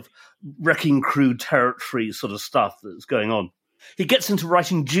sort of Wrecking Crew territory sort of stuff that's going on. He gets into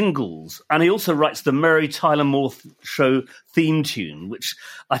writing jingles, and he also writes the Mary Tyler Moore Show theme tune, which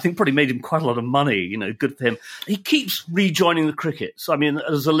I think probably made him quite a lot of money, good for him. He keeps rejoining the Crickets. I mean,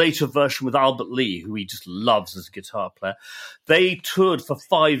 there's a later version with Albert Lee, who he just loves as a guitar player. They toured for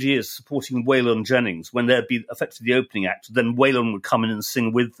 5 years supporting Waylon Jennings when they'd be effectively the opening act. Then Waylon would come in and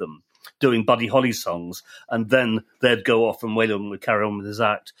sing with them, doing Buddy Holly songs, and then they'd go off and Waylon would carry on with his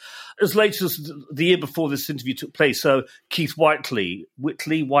act. As late as the year before this interview took place, so Keith Whiteley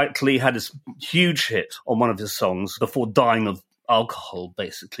had this huge hit on one of his songs before dying of alcohol,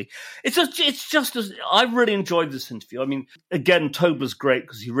 basically. I really enjoyed this interview. I mean, again, Tobler's great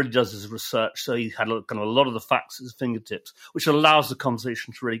because he really does his research, so he had kind of a lot of the facts at his fingertips, which allows the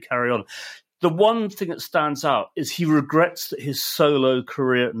conversation to really carry on. The one thing that stands out is he regrets that his solo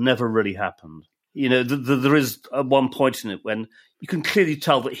career never really happened. There is at one point in it when you can clearly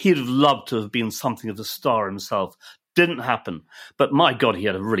tell that he'd have loved to have been something of a star himself. Didn't happen. But my God, he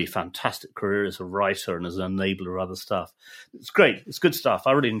had a really fantastic career as a writer and as an enabler of other stuff. It's great. It's good stuff.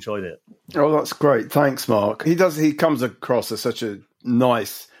 I really enjoyed it. Oh, that's great. Thanks, Mark. He comes across as such a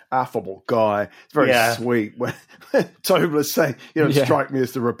nice, affable guy. It's very sweet. When Tobler's saying, strike me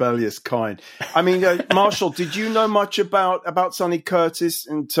as the rebellious kind. I mean, Marshall, did you know much about Sonny Curtis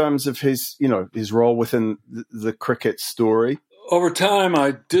in terms of his role within the Cricket story? Over time,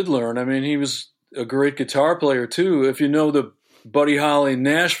 I did learn. I mean, he was a great guitar player, too. If you know the Buddy Holly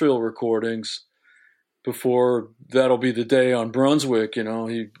Nashville recordings, before That'll Be the Day on Brunswick,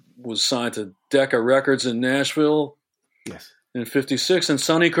 he was signed to Decca Records in Nashville. Yes. In 56, and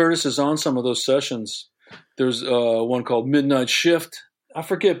Sonny Curtis is on some of those sessions. There's one called Midnight Shift. I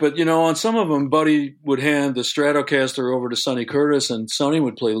forget, but, on some of them, Buddy would hand the Stratocaster over to Sonny Curtis, and Sonny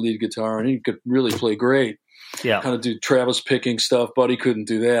would play lead guitar, and he could really play great. Yeah. Kind of do Travis picking stuff. Buddy couldn't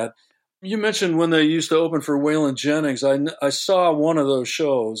do that. You mentioned when they used to open for Waylon Jennings. I saw one of those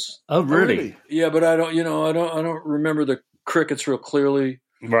shows. Oh, really? Yeah, but I don't remember the Crickets real clearly.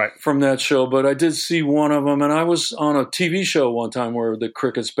 Right. From that show, but I did see one of them, and I was on a TV show one time where the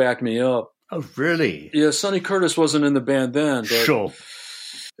Crickets backed me up. Oh, really? Yeah, Sonny Curtis wasn't in the band then. But sure.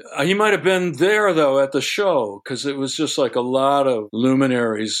 He might have been there, though, at the show, because it was just like a lot of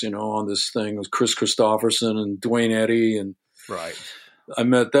luminaries, on this thing with Chris Christopherson and Dwayne Eddy. And right.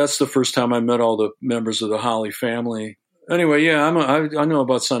 That's the first time I met all the members of the Holly family. Anyway, yeah, I know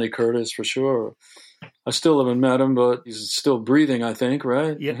about Sonny Curtis for sure. I still haven't met him, but he's still breathing, I think,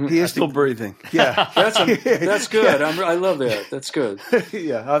 right? Yeah, he is still breathing. Yeah. That's good. Yeah. I love that. That's good.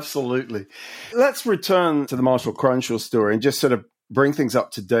 Yeah, absolutely. Let's return to the Marshall Crenshaw story and just sort of bring things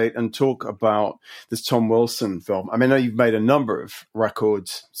up to date and talk about this Tom Wilson film. I mean, I know you've made a number of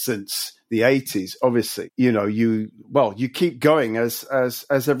records since the 80s, obviously. You keep going as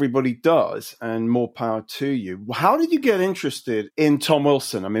everybody does, and more power to you. How did you get interested in Tom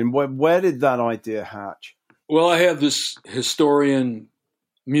Wilson? I mean, where did that idea hatch? Well, I have this historian,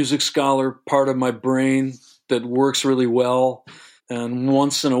 music scholar part of my brain that works really well. And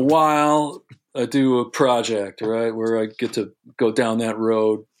once in a while, I do a project, right, where I get to go down that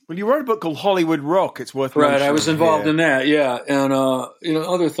road. Well, you wrote a book called Hollywood Rock. It's worth mentioning. Right, I was involved in that, yeah. And,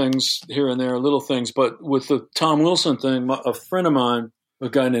 other things here and there, little things. But with the Tom Wilson thing, a friend of mine, a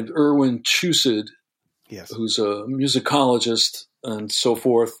guy named Erwin Chusid, yes, who's a musicologist and so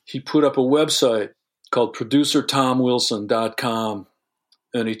forth, he put up a website called producertomwilson.com.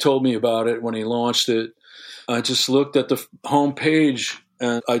 And he told me about it when he launched it. I just looked at the home page,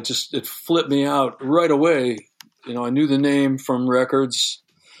 and it flipped me out right away. I knew the name from records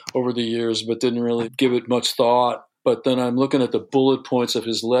over the years, but didn't really give it much thought. But then I'm looking at the bullet points of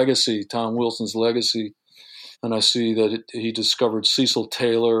his legacy, Tom Wilson's legacy, and I see that he discovered Cecil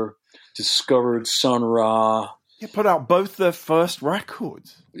Taylor, discovered Sun Ra. He put out both their first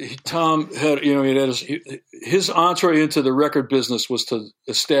records. Tom had, his entree into the record business was to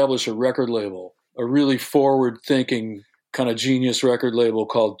establish a record label, a really forward-thinking kind of genius record label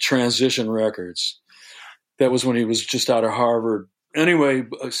called Transition Records. That was when he was just out of Harvard. Anyway,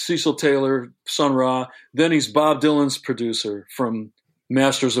 Cecil Taylor, Sun Ra. Then he's Bob Dylan's producer, from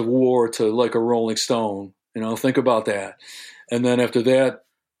Masters of War to Like a Rolling Stone. Think about that. And then after that,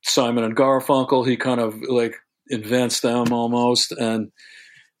 Simon and Garfunkel, he kind of like invents them almost. And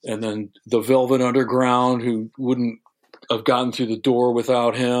then the Velvet Underground, who wouldn't have gotten through the door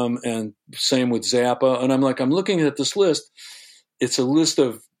without him, and same with Zappa. And I'm looking at this list. It's a list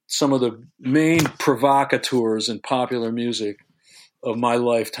of some of the main provocateurs in popular music of my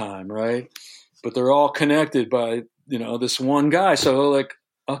lifetime, right? But they're all connected by, this one guy. So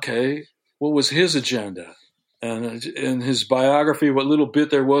okay, what was his agenda? And in his biography, what little bit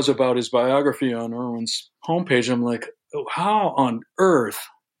there was about his biography on Erwin's homepage, I'm like, how on earth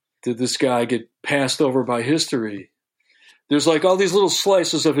did this guy get passed over by history? There's like all these little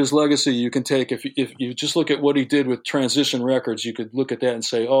slices of his legacy you can take. If you just look at what he did with Transition Records, you could look at that and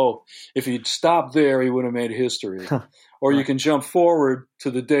say, oh, if he'd stopped there, he would have made history. Or you can jump forward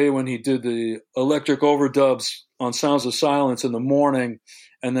to the day when he did the electric overdubs on Sounds of Silence in the morning,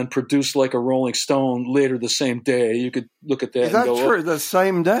 and then produced Like a Rolling Stone later the same day. You could look at that. Is that and go, true? The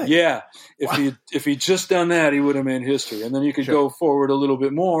same day? Yeah. If he'd just done that, he would have made history. And then you could go forward a little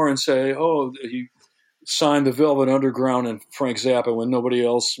bit more and say, oh, he signed the Velvet Underground and Frank Zappa when nobody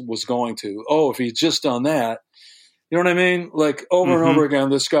else was going to. Oh, if he'd just done that, you know what I mean? Like over and over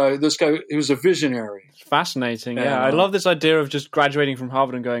again, this guy, he was a visionary. It's fascinating. Yeah. I love this idea of just graduating from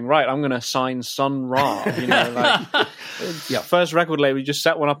Harvard and going, right, I'm going to sign Sun Ra. First record label, you just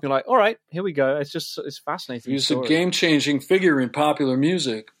set one up and you're like, all right, here we go. It's fascinating. He's a game-changing figure in popular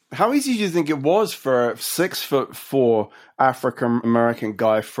music. How easy do you think it was for a 6'4" African-American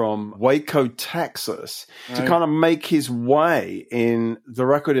guy from Waco, Texas, to kind of make his way in the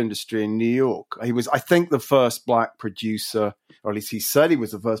record industry in New York? He was, I think, the first black producer, or at least he said he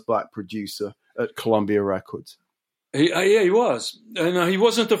was the first black producer at Columbia Records. He was. And he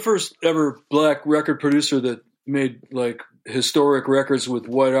wasn't the first ever black record producer that made like historic records with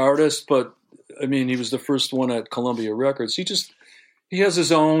white artists, but I mean, he was the first one at Columbia Records. He has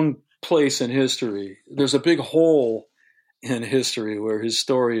his own place in history. There's a big hole in history where his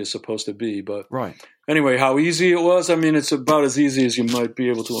story is supposed to be. But anyway, how easy it was, I mean, it's about as easy as you might be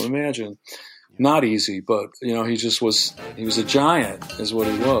able to imagine. Not easy, but, he was a giant is what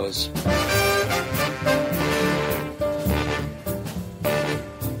he was.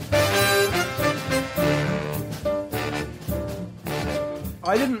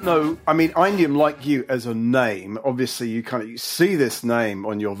 I didn't know. I mean, I knew him like you as a name. Obviously, you see this name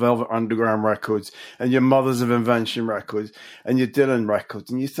on your Velvet Underground records and your Mothers of Invention records and your Dylan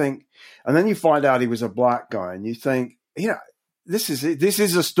records, and you think, and then you find out he was a black guy, and you think, this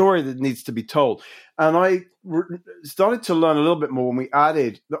is a story that needs to be told. And I started to learn a little bit more when we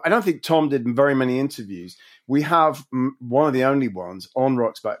added. I don't think Tom did very many interviews. We have one of the only ones on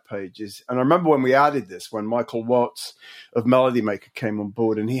Rock's back pages. And I remember when we added this, when Michael Watts of Melody Maker came on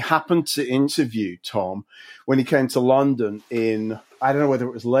board, and he happened to interview Tom when he came to London in, I don't know whether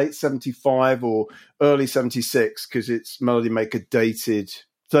it was late 75 or early 76, because it's Melody Maker dated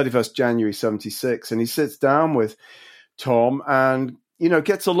 31st January 76. And he sits down with Tom and,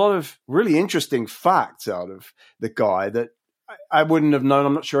 gets a lot of really interesting facts out of the guy that I wouldn't have known.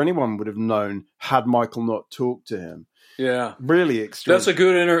 I'm not sure anyone would have known had Michael not talked to him. Yeah. Really extreme. That's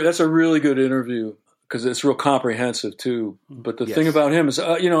a really good interview because it's real comprehensive too. But the thing about him is,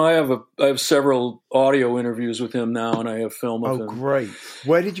 I have several audio interviews with him now, and I have film of him. Oh, great.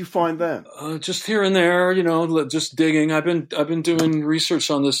 Where did you find them? Just here and there, just digging. I've been doing research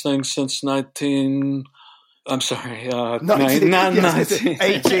on this thing since 1894.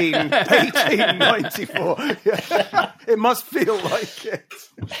 It must feel like it.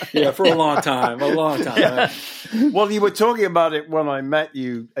 Yeah, for a long time. Yeah. Well, you were talking about it when I met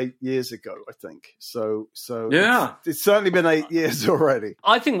you 8 years ago, I think. So yeah, it's certainly been 8 years already.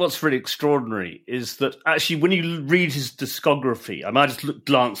 I think what's really extraordinary is that actually when you read his discography, I just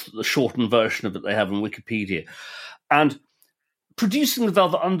glanced at the shortened version of it they have on Wikipedia, and producing the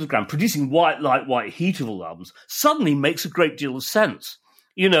Velvet Underground, producing White Light, White Heat of all albums, suddenly makes a great deal of sense.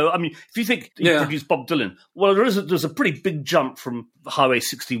 If you think he produced Bob Dylan, well, there's a pretty big jump from Highway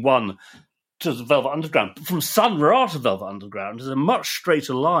 61 to the Velvet Underground. From Sun Ra to Velvet Underground is a much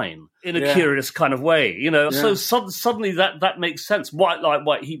straighter line in a curious kind of way. So suddenly that makes sense. White Light,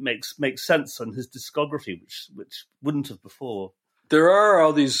 White Heat makes sense on his discography, which wouldn't have before. There are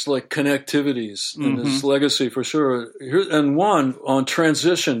all these connectivities in his legacy for sure. And one on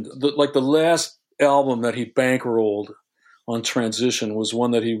Transition, the last album that he bankrolled on Transition was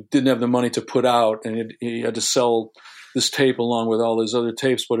one that he didn't have the money to put out, and he had to sell this tape along with all his other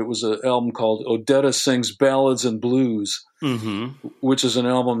tapes. But it was an album called Odetta Sings Ballads and Blues, which is an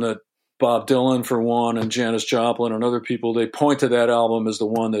album that Bob Dylan, for one, and Janis Joplin and other people, they point to that album as the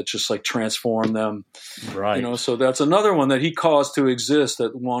one that just transformed them. Right. So that's another one that he caused to exist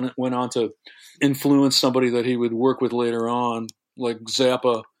that went on to influence somebody that he would work with later on, like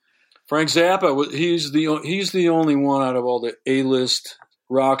Zappa. Frank Zappa, he's the only one out of all the A-list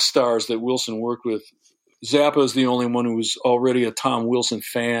rock stars that Wilson worked with. Zappa is the only one who was already a Tom Wilson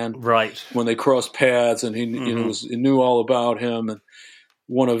fan. Right. When they crossed paths, and he knew all about him. And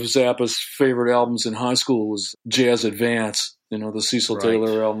one of Zappa's favorite albums in high school was Jazz Advance, the Cecil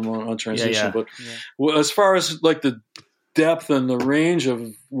Taylor album on Transition. Yeah. But as far as the depth and the range of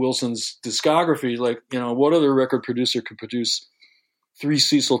Wilson's discography, what other record producer could produce 3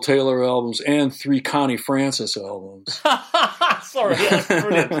 Cecil Taylor albums and 3 Connie Francis albums? Sorry, that's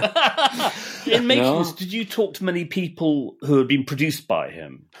brilliant. In making this, did you talk to many people who had been produced by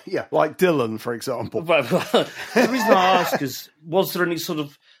him? Yeah, like Dylan, for example. The reason I ask is, was there any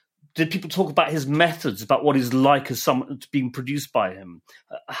did people talk about his methods, about what he's like as someone being produced by him?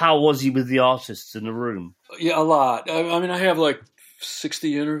 How was he with the artists in the room? Yeah, a lot. I have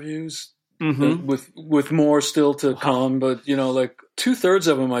 60 interviews with more still to come, but 2/3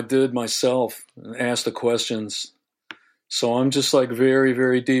 of them I did myself and asked the questions. So I'm just very,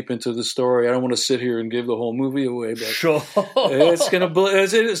 very deep into the story. I don't want to sit here and give the whole movie away, but sure, it's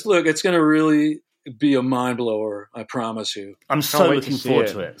gonna really be a mind blower. I promise you. I'm so looking forward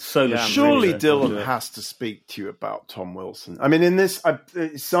to it. Surely Dylan has to speak to you about Tom Wilson. In this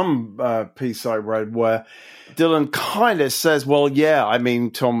some piece I read where Dylan kind of says, "Well, yeah,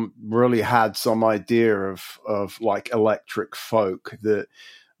 Tom really had some idea of electric folk that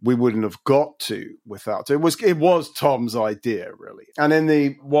we wouldn't have got to without." It was Tom's idea, really. And in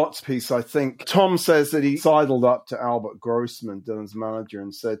the Watts piece, I think Tom says that he sidled up to Albert Grossman, Dylan's manager,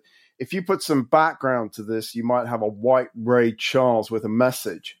 and said, "If you put some background to this, you might have a white Ray Charles with a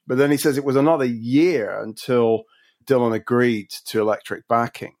message." But then he says it was another year until Dylan agreed to electric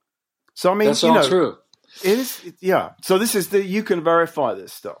backing. So that's all true. It is, yeah. So this is you can verify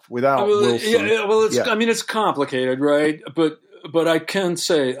this stuff without Wilson. It's complicated, right? But I can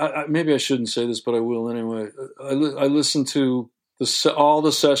say, maybe I shouldn't say this, but I will anyway. I listened to all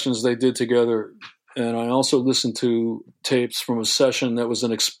the sessions they did together, and I also listened to tapes from a session that was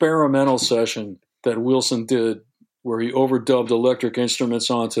an experimental session that Wilson did, where he overdubbed electric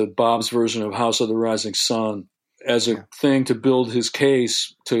instruments onto Bob's version of House of the Rising Sun as a thing to build his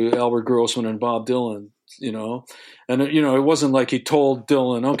case to Albert Grossman and Bob Dylan And, it wasn't like he told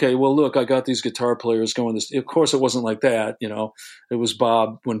Dylan, okay, well, look, I got these guitar players going this. Of course, it wasn't like that. It was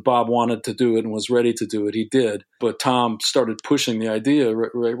Bob. When Bob wanted to do it and was ready to do it, he did. But Tom started pushing the idea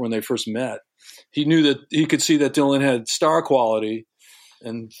right when they first met. He knew that he could see that Dylan had star quality,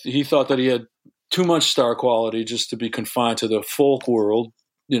 and he thought that he had too much star quality just to be confined to the folk world,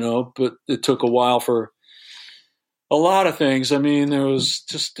 but it took a while for a lot of things. I mean, there was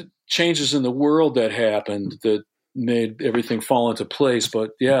just changes in the world that happened that made everything fall into place.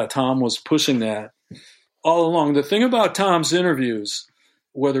 But yeah, Tom was pushing that all along. The thing about Tom's interviews,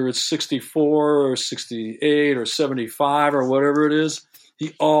 whether it's 64 or 68 or 75 or whatever it is,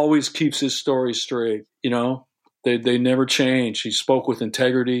 he always keeps his story straight. They never change. He spoke with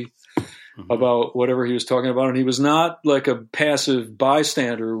integrity about whatever he was talking about. And he was not like a passive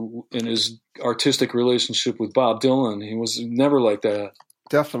bystander in his artistic relationship with Bob Dylan. He was never like that.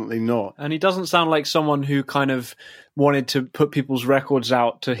 Definitely not. And he doesn't sound like someone who kind of wanted to put people's records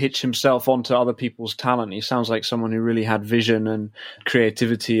out to hitch himself onto other people's talent. He sounds like someone who really had vision and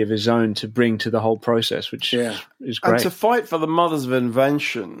creativity of his own to bring to the whole process, which is great. And to fight for the Mothers of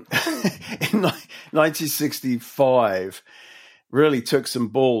Invention in 1965 really took some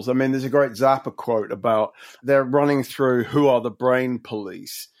balls. I mean, there's a great Zappa quote about they're running through Who Are the Brain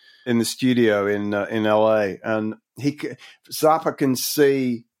Police in the studio in LA, and Zappa can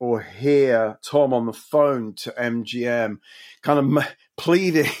see or hear Tom on the phone to MGM kind of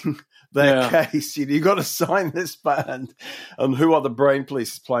pleading their case. You got to sign this band, and Who Are the Brain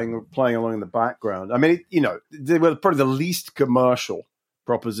Police is playing along in the background. I mean, they were probably the least commercial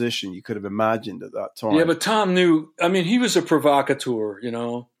proposition you could have imagined at that time. Yeah, but Tom knew, I mean, he was a provocateur,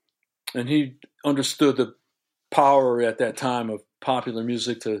 and he understood the power at that time of popular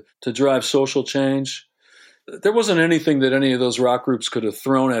music to drive social change. There wasn't anything that any of those rock groups could have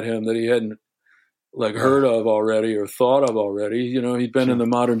thrown at him that he hadn't heard of already or thought of already. He'd been in the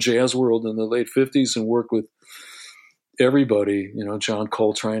modern jazz world in the late 50s and worked with everybody, John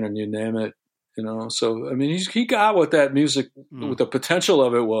Coltrane and you name it. So I mean, he got what that music, what the potential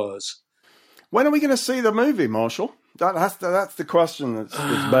of it was. When are we going to see the movie, Marshall? That's the question that's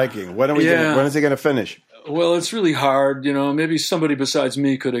begging. When is it going to finish? Well, it's really hard. Maybe somebody besides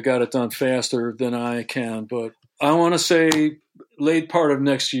me could have got it done faster than I can, but I want to say late part of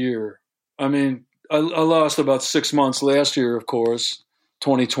next year. I mean, I lost about 6 months last year, of course,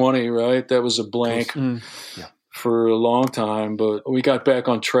 2020, right? That was a blank for a long time, but we got back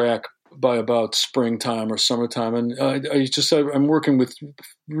on track by about springtime or summertime. And I'm working with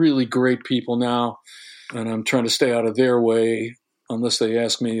really great people now, and I'm trying to stay out of their way unless they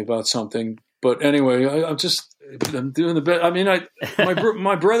ask me about something. But anyway, I'm doing the best. I mean,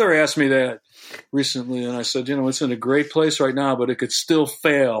 my brother asked me that recently, and I said, it's in a great place right now, but it could still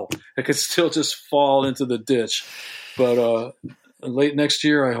fail. It could still just fall into the ditch. But late next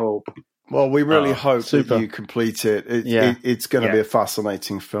year, I hope. Well, we really hope that you complete it. It's going to be a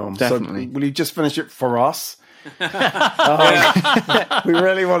fascinating film. Definitely. So will you just finish it for us? We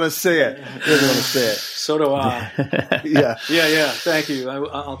really want to see it. So do I. Yeah. Thank you.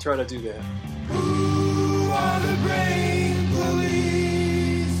 I'll try to do that. Who are the brain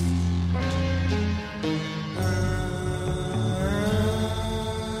police?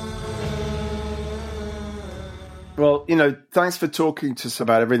 Well, thanks for talking to us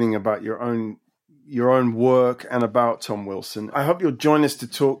about everything about your own work and about Tom Wilson. I hope you'll join us to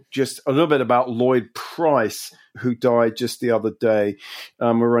talk just a little bit about Lloyd Price, who died just the other day.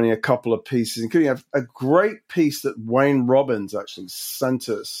 We're running a couple of pieces, including a great piece that Wayne Robbins actually sent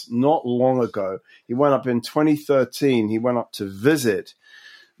us not long ago. He went up in 2013. He went up to visit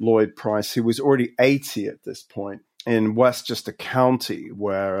Lloyd Price, who was already 80 at this point, in Westchester County,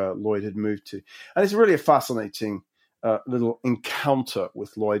 where Lloyd had moved to. And it's really a fascinating little encounter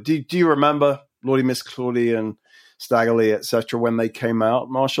with Lloyd. Do you remember Lordy Miss Claudia and Stagger Lee, etc., when they came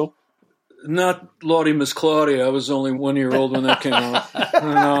out, Marshall? Not Lordy Miss Claudia. I was only 1 year old when that came out.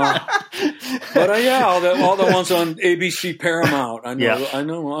 But all the ones on ABC Paramount. I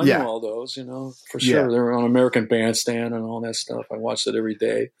know all those. For sure. They were on American Bandstand and all that stuff. I watched it every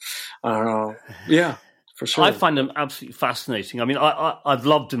day. I don't know. Yeah. For sure. I find them absolutely fascinating. I mean, I've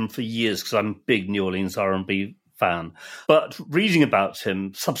loved him for years because I'm a big New Orleans R&B fan. But reading about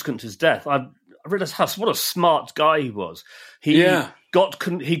him subsequent to his death, I realized what a smart guy he was. He got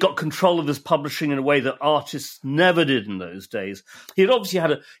control of his publishing in a way that artists never did in those days. He had obviously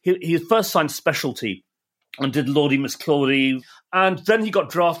he first signed Specialty and did Lordy Miss Claudia, and then he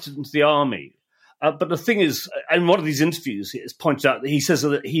got drafted into the army. But the thing is, in one of these interviews, it's pointed out that he says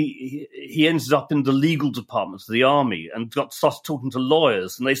that he ended up in the legal department of the army and started talking to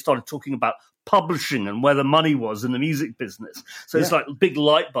lawyers, and they started talking about publishing and where the money was in the music business. So it's like a big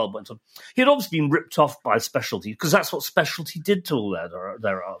light bulb went on. He had obviously been ripped off by Specialty because that's what Specialty did to all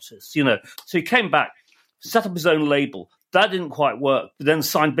their artists, you know. So he came back, set up his own label. That didn't quite work. But then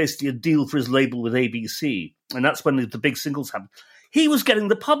signed basically a deal for his label with ABC, and that's when the big singles happened. He was getting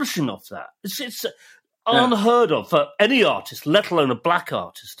the publishing off that. It's unheard of for any artist, let alone a black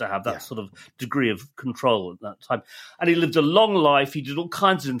artist, to have that sort of degree of control at that time. And he lived a long life. He did all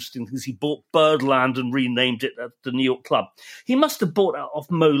kinds of interesting things. He bought Birdland and renamed it at the New York Club. He must have bought that off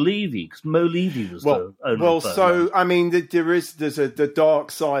Mo Levy, because Mo Levy was the owner of Birdland. So, I mean, there's the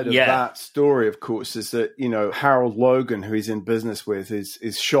dark side of that story, of course, is that, you know, Harold Logan, who he's in business with,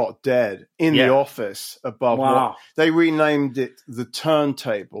 is shot dead in the office above. Wow. They renamed it the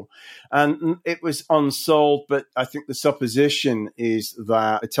Turntable, and it was unsold, but I think the supposition is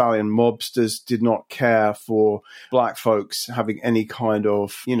that Italian mobsters did not care for black folks having any kind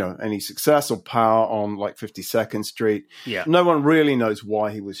of, you know, any success or power on like 52nd Street. Yeah. No one really knows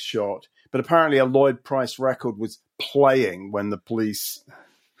why he was shot, but apparently a Lloyd Price record was playing when the police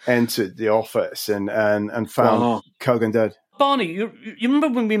entered the office and found Cogan dead. Barney, you remember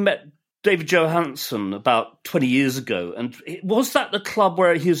when we met David Johansen about 20 years ago, and was that the club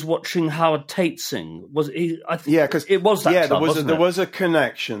where he was watching Howard Tate sing? Was he? Because it was that club, there was a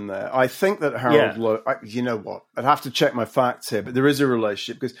connection there. I think that Harold, you know what? I'd have to check my facts here, but there is a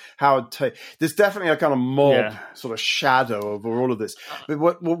relationship because Howard Tate. There's definitely a kind of mob sort of shadow over all of this.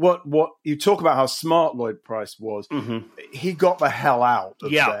 But what you talk about how smart Lloyd Price was? Mm-hmm. He got the hell out of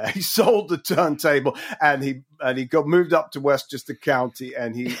there. He sold the Turntable and he got moved up to Westchester County,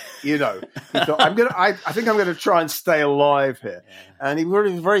 and he thought, I think I'm gonna try and stay alive here. And he was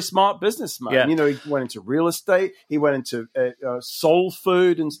a very smart businessman. Yeah. You know, he went into real estate, he went into soul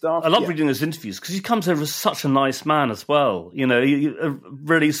food and stuff. I love reading his interviews because he comes over as such a nice man as well. You know, he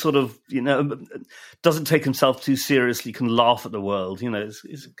really sort of, you know, doesn't take himself too seriously, can laugh at the world. You know,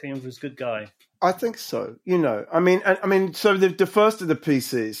 he's came over as a good guy. I think so. You know, I mean, so the first of the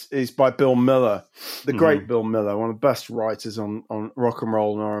pieces is by Bill Miller, the great Bill Miller, one of the best writers on rock and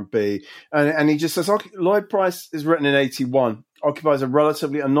roll and R&B. And he just says, Lloyd Price is written in 1981, occupies a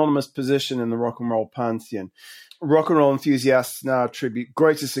relatively anonymous position in the rock and roll pantheon. Rock and roll enthusiasts now attribute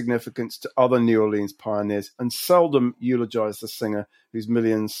greater significance to other New Orleans pioneers and seldom eulogize the singer whose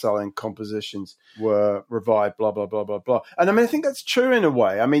million-selling compositions were revived, blah, blah, blah, blah, blah. And I mean, I think that's true in a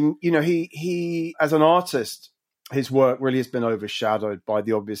way. I mean, you know, he as an artist, his work really has been overshadowed by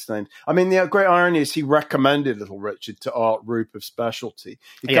the obvious names. I mean, the great irony is he recommended Little Richard to Art Roop of Specialty.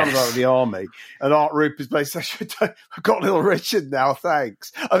 He comes out of the army, and Art Roop is basically, I've got Little Richard now,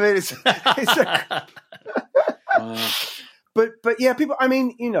 thanks. I mean, it's a... But yeah, people, I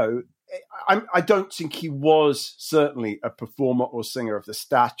mean, you know, I don't think he was certainly a performer or singer of the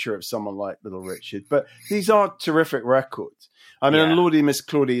stature of someone like Little Richard, but these are terrific records. I mean, and Lordy Miss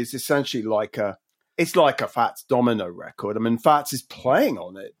Claudie is essentially like a Fats Domino record. I mean, Fats is playing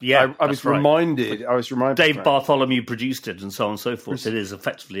on it. Yeah, I was reminded. Dave Bartholomew produced it, and so on and so forth. It is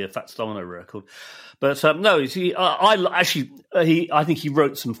effectively a Fats Domino record. But no, I think he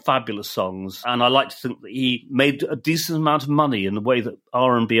wrote some fabulous songs, and I like to think that he made a decent amount of money in the way that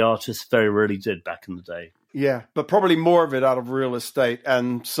R&B artists very rarely did back in the day. Yeah, but probably more of it out of real estate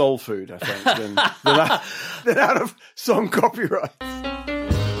and soul food, I think, than out of song copyright.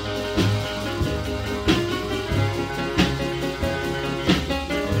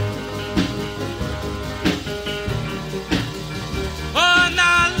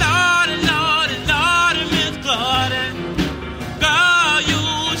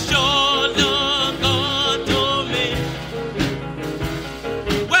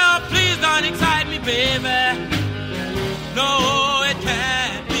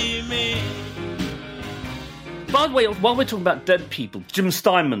 By the way, while we're talking about dead people, Jim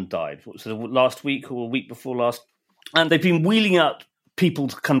Steinman died, what was it, last week or a week before last? And they've been wheeling out people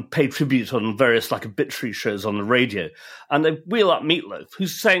to kind of pay tribute on various like obituary shows on the radio. And they wheel up Meatloaf,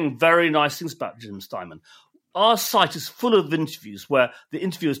 who's saying very nice things about Jim Steinman. Our site is full of interviews where the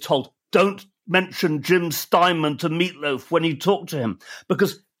interviewer is told, don't mention Jim Steinman to Meatloaf when you talk to him,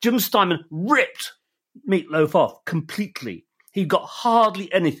 because Jim Steinman ripped Meatloaf off completely. He got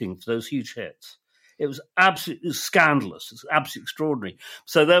hardly anything for those huge hits. It was absolutely scandalous. It's absolutely extraordinary.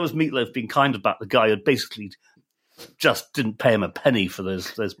 So there was Meatloaf being kind about the guy who basically just didn't pay him a penny for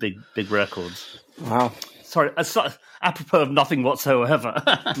those big records. Wow. sorry, apropos of nothing whatsoever.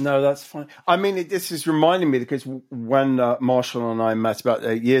 No, that's fine. I mean, this is reminding me because when Marshall and I met about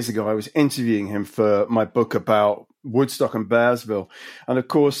 8 years ago, I was interviewing him for my book about Woodstock and Bearsville. And of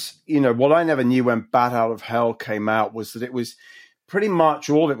course, what I never knew when Bat Out of Hell came out was that it was pretty much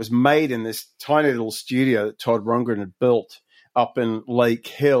all of it was made in this tiny little studio that Todd Rundgren had built up in Lake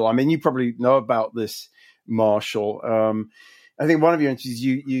Hill. I mean, you probably know about this, Marshall. I think one of your interviews,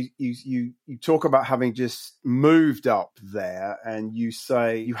 you talk about having just moved up there, and you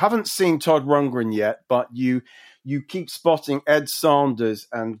say you haven't seen Todd Rundgren yet, but you keep spotting Ed Sanders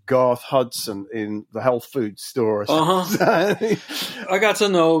and Garth Hudson in the health food store. I got to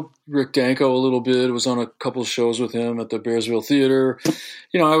know Rick Danko a little bit. I was on a couple of shows with him at the Bearsville Theater.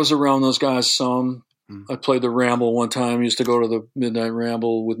 I was around those guys some. I played the Ramble one time. I used to go to the Midnight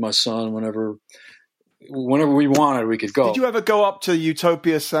Ramble with my son whenever we wanted, we could go. Did you ever go up to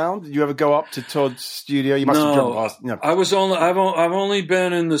Utopia Sound? Did you ever go up to Todd's studio? You must have driven past. No. I've only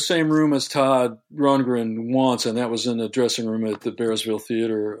been in the same room as Todd Rundgren once, and that was in the dressing room at the Bearsville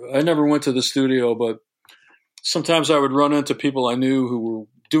Theater. I never went to the studio, but sometimes I would run into people I knew who were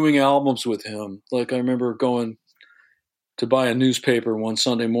doing albums with him. Like I remember going to buy a newspaper one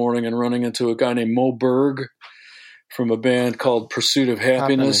Sunday morning and running into a guy named Mo Berg from a band called Pursuit of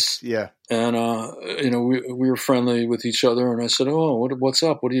Happiness. Yeah. And, we were friendly with each other. And I said, what's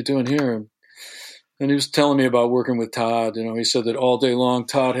up? What are you doing here? And he was telling me about working with Todd. He said that all day long,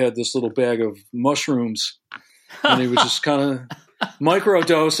 Todd had this little bag of mushrooms. And he would just kind of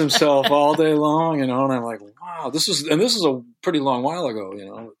microdose himself all day long, and I'm like, wow, this is a pretty long while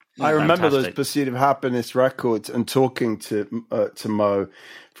ago, I remember those Pursuit of Happiness records and talking to Mo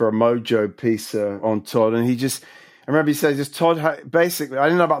for a Mojo piece on Todd. And I remember he said, Todd, basically, I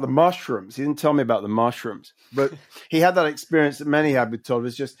didn't know about the mushrooms. He didn't tell me about the mushrooms, but he had that experience that many had with Todd.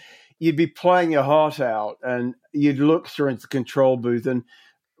 Was just, you'd be playing your heart out and you'd look through into the control booth, and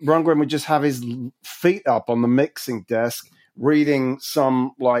Rundgren would just have his feet up on the mixing desk, reading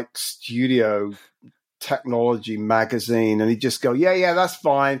some studio technology magazine, and he'd just go, yeah, that's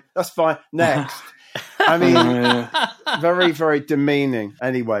fine, next. I mean, very, very demeaning.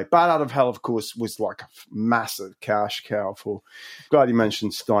 Anyway, Bat Out of Hell, of course, was like a massive cash cow for. Glad you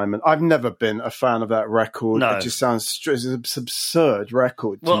mentioned Steinman. I've never been a fan of that record. No. It just sounds it's an absurd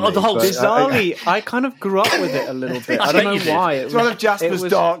record. The whole bizarrely, I kind of grew up with it a little bit. I don't know why. It's one of Jasper's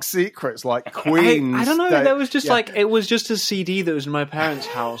dark secrets, like Queen. I don't know. There was just it was just a CD that was in my parents'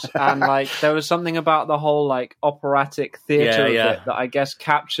 house, and there was something about the whole operatic theatre of it that I guess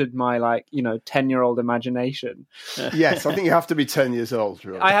captured my 10-year-old imagination. Yes, I think you have to be 10 years old.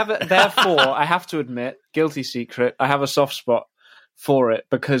 Really. Therefore, I have to admit, guilty secret, I have a soft spot for it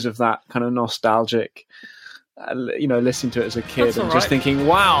because of that kind of nostalgic, listening to it as a kid and just thinking,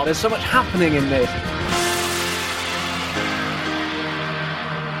 wow, there's so much happening in this.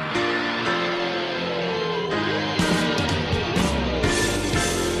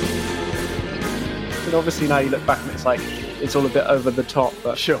 But obviously now you look back and it's all a bit over the top,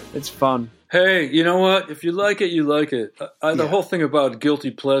 but sure, it's fun. Hey, you know what? If you like it, you like it. The whole thing about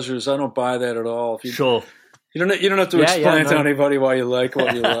guilty pleasures, I don't buy that at all. Sure. You don't have to explain to anybody why you like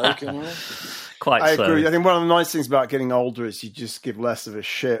what you like. Quite I so. agree. I think one of the nice things about getting older is you just give less of a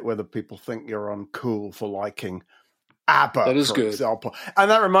shit whether people think you're uncool for liking ABBA, that is for good. example.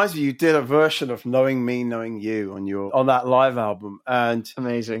 And that reminds me, you did a version of Knowing Me, Knowing You on that live album. And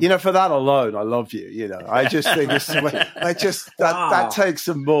amazing. For that alone, I love you. I just think that takes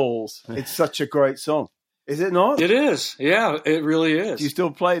some balls. It's such a great song. Is it not? It is. Yeah, it really is. Do you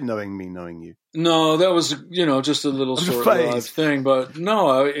still play Knowing Me, Knowing You? No, that was, just a little sort of odd thing. But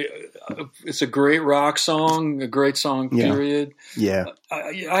no, it's a great rock song, a great song, period. Yeah.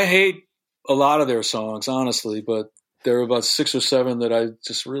 I hate a lot of their songs, honestly, but there are about 6 or 7 that I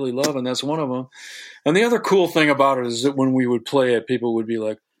just really love, and that's one of them. And the other cool thing about it is that when we would play it, people would be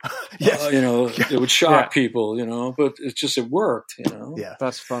like, yes. It would shock people, but it worked, Yeah,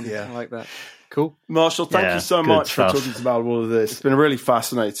 that's fun. Yeah. I like that. Cool. Marshall, thank you so much stuff. for talking about all of this. It's been really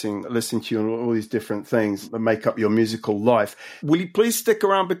fascinating listening to you on all these different things that make up your musical life. Will you please stick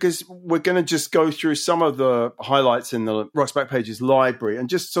around, because we're going to just go through some of the highlights in the Rock's Backpages library and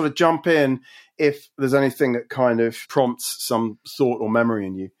just sort of jump in if there's anything that kind of prompts some thought or memory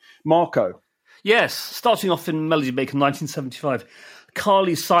in you. Marco. Yes, starting off in Melody Maker 1975.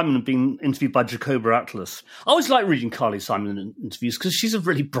 Carly Simon being interviewed by Jacoba Atlas. I always like reading Carly Simon in interviews because she's a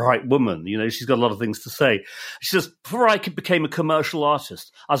really bright woman. She's got a lot of things to say. She says, before I became a commercial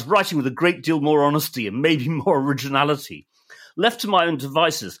artist, I was writing with a great deal more honesty and maybe more originality. Left to my own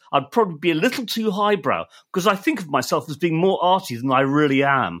devices, I'd probably be a little too highbrow because I think of myself as being more arty than I really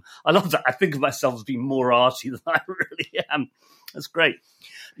am. I love that. I think of myself as being more arty than I really am. That's great.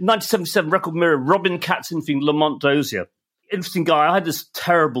 1977 Record Mirror, Robin Katz interviewing Lamont Dozier. Interesting guy. I had this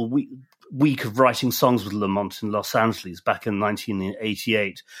terrible week of writing songs with Lamont in Los Angeles back in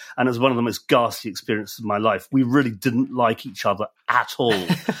 1988, and it was one of the most ghastly experiences of my life. We really didn't like each other at all.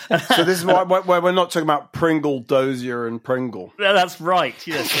 So this is why we're not talking about Pringle, Dozier, and Pringle. Yeah, that's right,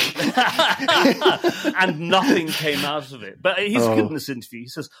 yes. And nothing came out of it. But he's good in this interview. He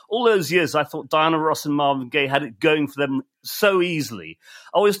says, all those years I thought Diana Ross and Marvin Gaye had it going for them so easily.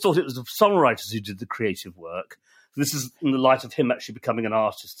 I always thought it was the songwriters who did the creative work. This is in the light of him actually becoming an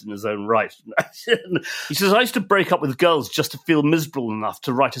artist in his own right. He says, I used to break up with girls just to feel miserable enough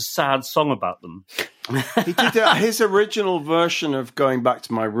to write a sad song about them. He did his original version of Going Back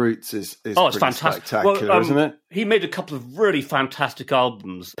to My Roots is it's pretty fantastic. Spectacular, isn't it? He made a couple of really fantastic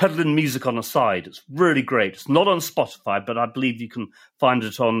albums, Peddling Music on the Side. It's really great. It's not on Spotify, but I believe you can find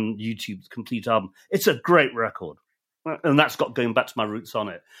it on YouTube, the complete album. It's a great record. And that's got Going Back to My Roots on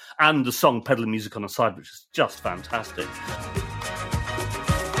it. And the song Peddling Music on the Side, which is just fantastic.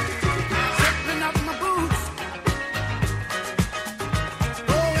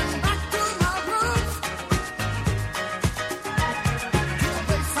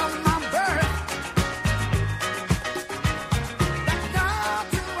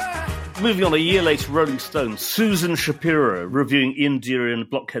 Moving on, a year later, Rolling Stone, Susan Shapiro reviewing Ian Dury and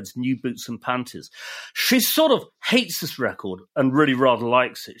Blockhead's New Boots and Panties. She sort of hates this record and really rather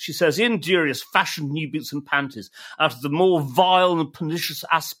likes it. She says Ian Dury has fashioned New Boots and Panties out of the more vile and pernicious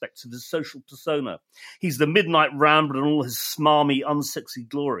aspects of his social persona. He's the midnight rambler in all his smarmy, unsexy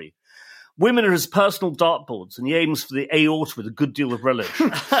glory. Women are his personal dartboards, and he aims for the aorta with a good deal of relish.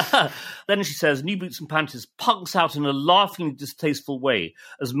 Then she says, New Boots and Panties punks out in a laughingly distasteful way,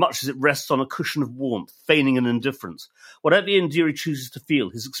 as much as it rests on a cushion of warmth, feigning an indifference. Whatever Ian Dury chooses to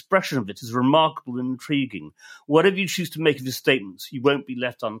feel, his expression of it is remarkable and intriguing. Whatever you choose to make of his statements, you won't be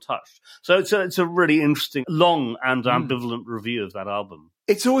left untouched. So it's a really interesting, long and ambivalent review of that album.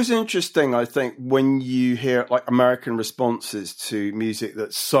 It's always interesting, I think, when you hear like American responses to music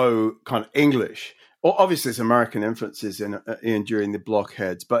that's so kind of English. Well, obviously, there's American influences in Ian Dury and the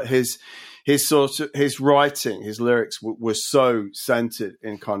Blockheads, but his writing, his lyrics were so centered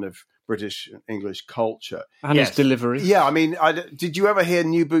in kind of British English culture. And his delivery. Yeah, I mean, did you ever hear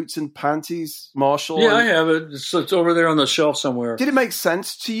New Boots and Panties, Marshall? Yeah, I have it. It's over there on the shelf somewhere. Did it make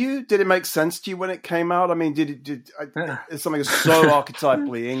sense to you? Did it make sense to you when it came out? I mean, it's something so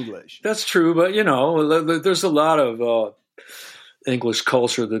archetypally English. That's true, but, there's a lot of English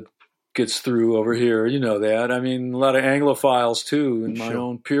culture that gets through over here. You know that. I mean, a lot of Anglophiles, too, in my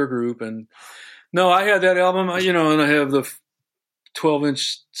own peer group. And no, I had that album, and I have the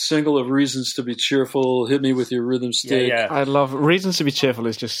 12-inch single of Reasons to Be Cheerful, Hit Me With Your Rhythm Stick. Yeah. I love Reasons to Be Cheerful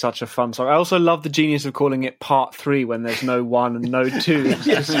is just such a fun song. I also love the genius of calling it Part 3 when there's no 1 and no 2.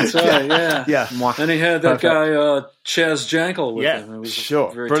 Yes, that's right, yeah. And he had that guy, Chaz Jankel with him. It was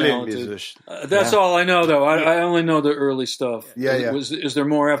very brilliant talented musician. That's all I know, though. I only know the early stuff. Yeah. Is there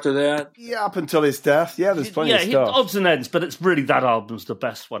more after that? Yeah, up until his death. Yeah, there's plenty of stuff. Odds and ends, but it's really that album's the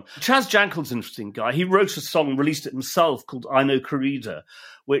best one. Chaz Jankel's an interesting guy. He wrote a song, released it himself, called I Know Corrida,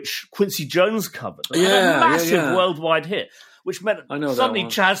 which Quincy Jones covered. It had a massive worldwide hit, which meant suddenly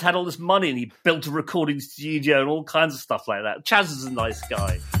Chaz had all this money and he built a recording studio and all kinds of stuff like that. Chaz is a nice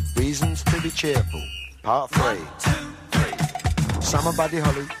guy. Reasons to Be Cheerful, Part 3. 1, 2, 3. Summer Buddy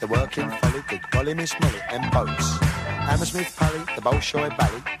Holly, the working folly, Big Golly Miss Molly, and boats. Hammersmith Pally, the Bolshoi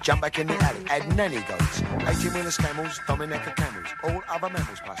Bally, jump back in the alley, add nanny goats. 18-wheeler camels, Dominica camels, all other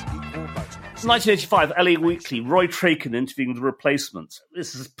mammals plus equal boats. 1985, LA Weekly, Roy Trakin interviewing The Replacements.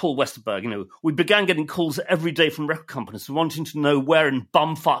 This is Paul Westerberg. We began getting calls every day from record companies wanting to know where in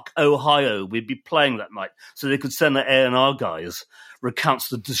bumfuck Ohio we'd be playing that night so they could send their A&R guys. Recounts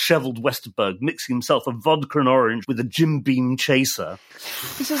the dishevelled Westerberg mixing himself a vodka and orange with a Jim Beam chaser.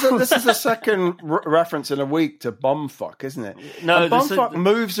 This is the second reference in a week to bumfuck, isn't it? No, bumfuck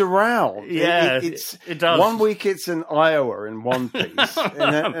moves around. Yeah, it does. 1 week it's in Iowa in one piece,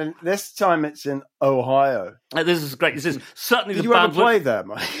 and this time it's in Ohio. This is great. This is certainly Did the you band ever play there,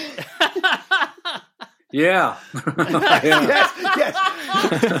 Mike? Yeah.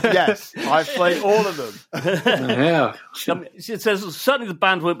 Yes. I've played all of them. Yeah. It says certainly the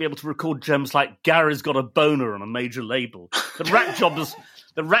band won't be able to record gems like Gary's Got a Boner on a major label. The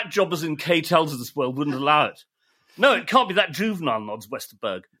rat jobbers in K Tells of this world wouldn't allow it. No, it can't be that juvenile, nods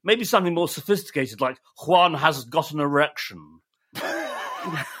Westerberg. Maybe something more sophisticated like Juan Has Got an Erection.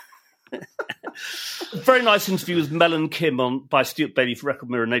 Very nice interview with Mel and Kim by Stuart Bailey for Record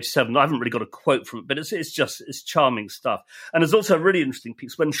Mirror in '87. I haven't really got a quote from it, but it's charming stuff. And there's also a really interesting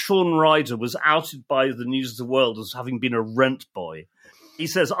piece when Shaun Ryder was outed by the News of the World as having been a rent boy. He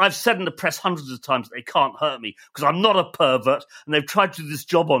says, "I've said in the press hundreds of times that they can't hurt me because I'm not a pervert and they've tried to do this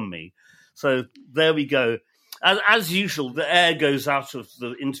job on me." So there we go. As usual, the air goes out of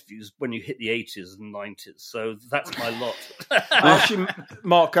the interviews when you hit the 80s and 90s. So that's my lot.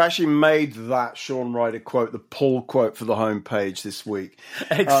 Mark, I actually made that Shaun Ryder quote, the pull quote for the homepage this week.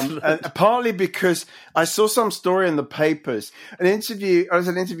 Excellent. And partly because I saw some story in the papers, I was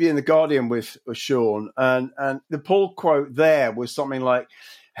an interview in The Guardian with Shaun, and the pull quote there was something like,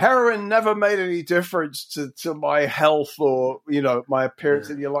 "Heroin never made any difference to my health or, my appearance."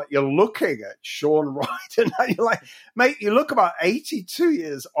 And you're looking at Shaun Ryder and you're like, mate, you look about 82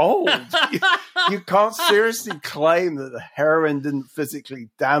 years old. You can't seriously claim that the heroin didn't physically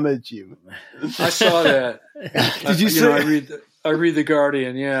damage you. I saw that. Did you see it? I read The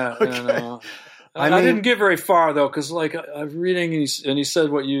Guardian, yeah. Okay. And, I didn't get very far, though, because I'm reading and he said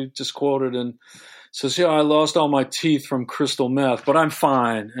what you just quoted, and says, "Yeah, I lost all my teeth from crystal meth, but I'm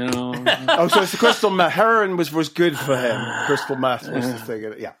fine." Oh, so it's the crystal meth. Heroin was good for him. Crystal meth was the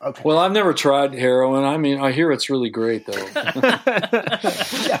thing. Yeah, okay. Well, I've never tried heroin. I mean, I hear it's really great, though.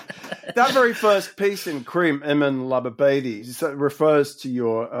 Yeah. That very first piece in Cream, Iman Lababadi, refers to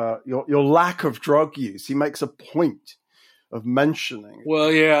your lack of drug use. He makes a point of mentioning.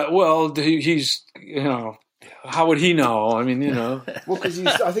 Well, yeah. Well, he's how would he know? I mean, Well, because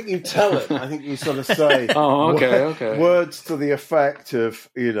I think you tell him. I think you sort of say, "Oh, okay. Words to the effect of,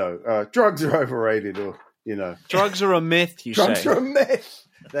 drugs are overrated, or drugs are a myth. Drugs are a myth.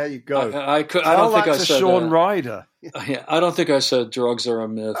 There you go. I don't think I said Shaun that. Ryder. Yeah, I don't think I said drugs are a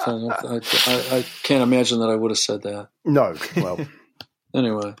myth. I can't imagine that I would have said that. No. Well.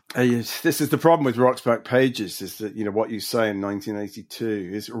 Anyway, this is the problem with Rock's Back Pages, is that what you say in 1982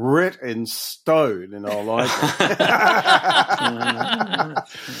 is writ in stone in our library.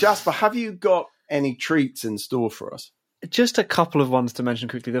 Jasper, have you got any treats in store for us? Just a couple of ones to mention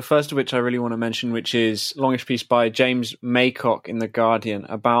quickly. The first of which I really want to mention, which is a longish piece by James Maycock in The Guardian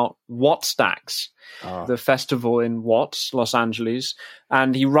about Wattstax, the festival in Watts, Los Angeles.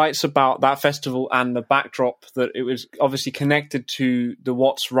 And he writes about that festival and the backdrop that it was obviously connected to the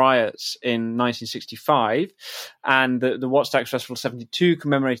Watts riots in 1965. And the Wattstax Festival 72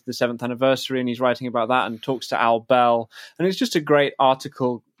 commemorated the 7th anniversary. And he's writing about that and talks to Al Bell. And it's just a great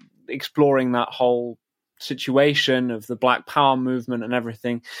article exploring that whole situation of the Black Power movement and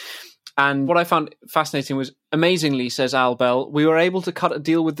everything. And what I found fascinating was, amazingly, says Al Bell, "We were able to cut a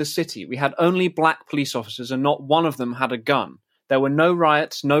deal with the city. We had only black police officers and not one of them had a gun. There were no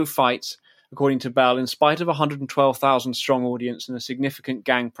riots, no fights, according to Bell, in spite of a 112,000 strong audience and a significant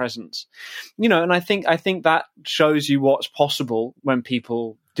gang presence." And I think that shows you what's possible when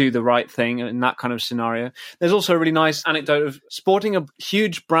people do the right thing in that kind of scenario. There's also a really nice anecdote of sporting a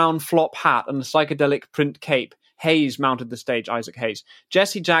huge brown flop hat and a psychedelic print cape. Hayes mounted the stage, Isaac Hayes.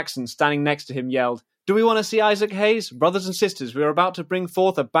 Jesse Jackson, standing next to him, yelled, "Do we want to see Isaac Hayes? Brothers and sisters, we are about to bring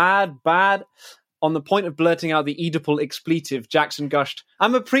forth a bad..." On the point of blurting out the Oedipal expletive, Jackson gushed,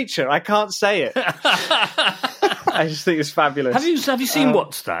 "I'm a preacher, I can't say it." I just think it's fabulous. Have you seen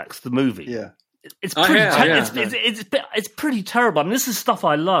Wattstax, the movie? Yeah. It's pretty it's pretty terrible. I mean, this is stuff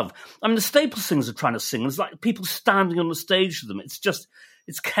I love. I mean, the Staples Singers are trying to sing. It's like people standing on the stage with them.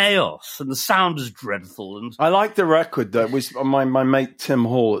 It's chaos, and the sound is dreadful. And I like the record, though. My mate Tim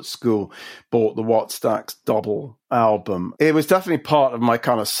Hall at school bought the Wattstax double album. It was definitely part of my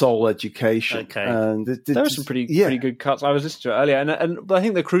kind of soul education. Okay. And there were some pretty good cuts. I was listening to it earlier. And I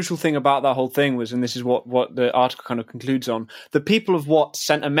think the crucial thing about that whole thing was, and this is what the article kind of concludes on, the people of Watts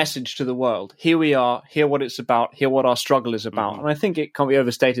sent a message to the world. Here we are, hear what it's about, hear what our struggle is about. And I think it can't be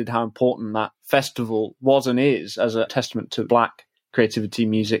overstated how important that festival was and is as a testament to black creativity,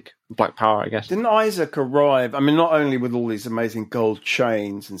 music, Black Power, I guess. Didn't Isaac arrive, I mean, not only with all these amazing gold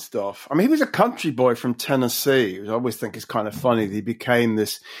chains and stuff, I mean, he was a country boy from Tennessee, which I always think is kind of funny that he became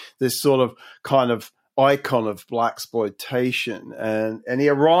this sort of kind of icon of blaxploitation, and he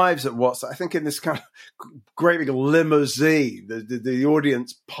arrives at what's, I think, in this kind of great big limousine, the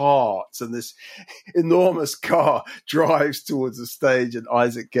audience parts, and this enormous car drives towards the stage, and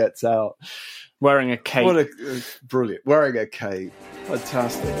Isaac gets out. Wearing a cape. Brilliant. Wearing a cape.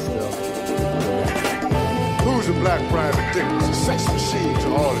 Fantastic stuff. Who's a black private dick? It's a sex machine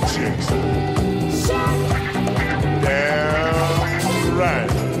to all the chicks. Damn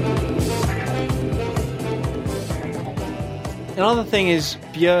right. Another thing is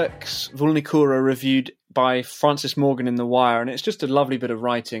Björk's Vulnicura reviewed by Francis Morgan in The Wire, and it's just a lovely bit of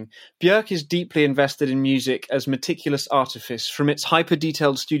writing. Björk is deeply invested in music as meticulous artifice, from its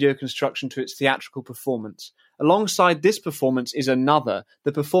hyper-detailed studio construction to its theatrical performance. Alongside this performance is another,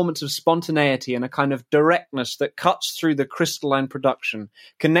 the performance of spontaneity and a kind of directness that cuts through the crystalline production,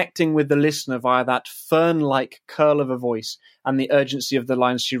 connecting with the listener via that fern-like curl of a voice and the urgency of the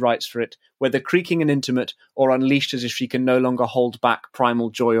lines she writes for it, whether creaking and intimate or unleashed as if she can no longer hold back primal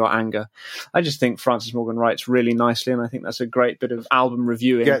joy or anger. I just think Francis Morgan writes really nicely, and I think that's a great bit of album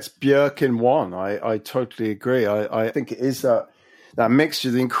reviewing. Gets Björk in one. I totally agree. I think it is that mixture,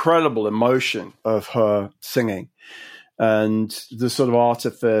 the incredible emotion of her singing and the sort of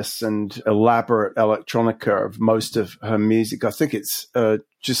artifice and elaborate electronica of most of her music. I think it's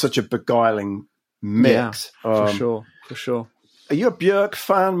just such a beguiling mix. Yeah, for sure. Are you a Björk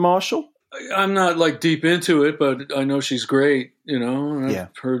fan, Marshall? I'm not like deep into it, but I know she's great, you know. And Yeah.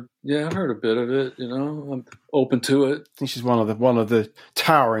 I've heard a bit of it, you know. I'm open to it. I think she's one of the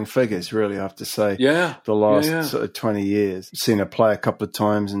towering figures, really, I have to say. Yeah. The last sort of 20 years. I've seen her play a couple of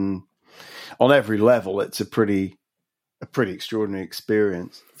times, and on every level, it's a pretty extraordinary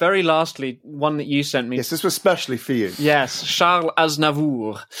experience. Very lastly, one that you sent me. Yes, this was especially for you. Yes, Charles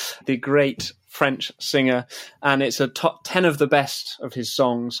Aznavour, the great French singer, and it's a top 10 of the best of his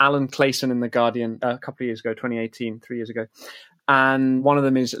songs. Alan Clayson in The Guardian a couple of years ago, 2018, 3 years ago. And one of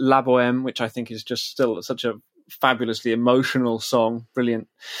them is La Bohème, which I think is just still such a fabulously emotional song. Brilliant.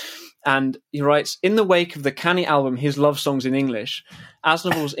 And he writes, in the wake of the Canny album, His Love Songs in English,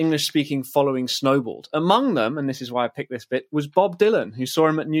 Aznavour's English-speaking following snowballed. Among them, and this is why I picked this bit, was Bob Dylan, who saw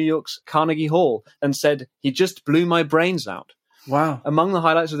him at New York's Carnegie Hall and said, he just blew my brains out. Wow. Among the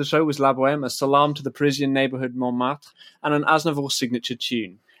highlights of the show was La Bohème, a salam to the Parisian neighbourhood Montmartre, and an Aznavour signature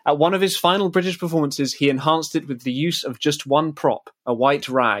tune. At one of his final British performances, he enhanced it with the use of just one prop, a white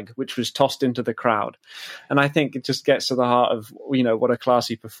rag, which was tossed into the crowd. And I think it just gets to the heart of, you know, what a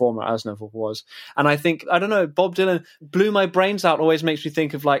classy performer Aznavour was. And I think, I don't know, Bob Dylan, blew my brains out always makes me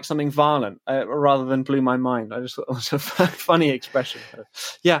think of like something violent rather than blew my mind. I just thought it was a funny expression.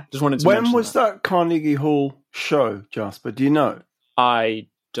 Yeah, just wanted to mention When was that Carnegie Hall show, Jasper? Do you know? I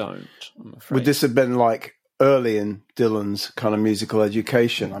don't, I'm afraid. Would this have been like early in Dylan's kind of musical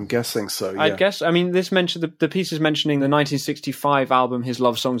education? I'm guessing so, yeah. I guess, I mean, this mentioned the piece is mentioning the 1965 album His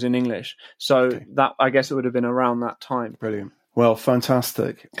Love Songs in English. So that, I guess it would have been around that time. Brilliant. Well,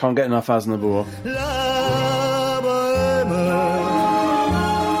 fantastic. Can't get enough Aznavour. La bohème,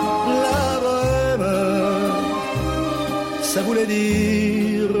 ça voulait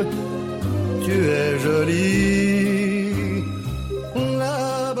dire tu es jolie.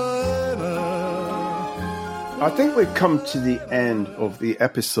 La bohème. I think we've come to the end of the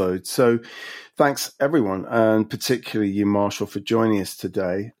episode. So thanks, everyone, and particularly you, Marshall, for joining us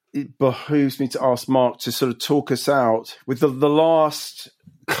today. It behooves me to ask Mark to sort of talk us out with the last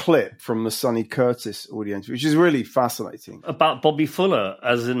clip from the Sonny Curtis audience, which is really fascinating. About Bobby Fuller,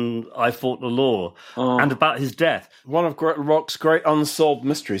 as in I Fought the Law, and about his death. One of rock's great unsolved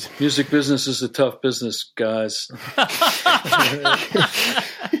mysteries. Music business is a tough business, guys.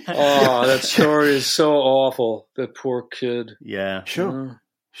 Oh, that story is so awful. That poor kid. Yeah. Sure.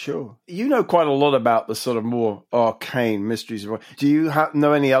 You know quite a lot about the sort of more arcane mysteries. Do you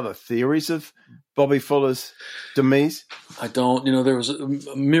know any other theories of Bobby Fuller's demise? I don't. You know, there was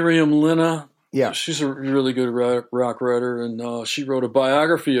Miriam Linna. Yeah. She's a really good rock writer, and she wrote a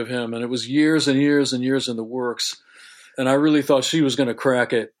biography of him, and it was years and years and years in the works. And I really thought she was going to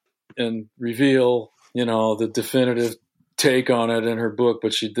crack it and reveal, you know, the definitive take on it in her book,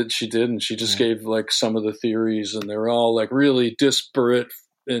 but she didn't. She just gave like some of the theories, and they're all like really disparate.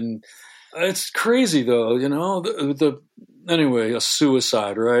 And it's crazy, though, you know. Anyway, a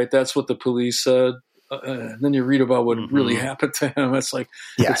suicide, right? That's what the police said. And then you read about what really happened to him. It's like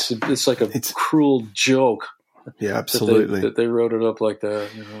it's like a cruel joke. Yeah, absolutely. That they wrote it up like that.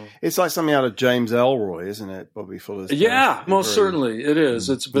 You know, it's like something out of James Ellroy, isn't it? Bobby Fuller's. Yeah, most certainly it is.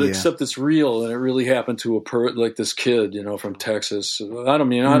 Except it's real, and it really happened to like this kid, you know, from Texas. You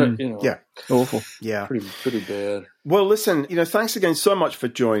know, yeah, awful. Yeah, pretty bad. Well, listen, you know, thanks again so much for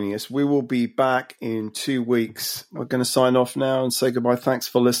joining us. We will be back in 2 weeks. We're going to sign off now and say goodbye. Thanks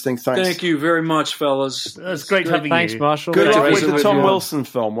for listening. Thank you very much, fellas. It's great having you. Thanks, Marshall. Good luck with the Tom Wilson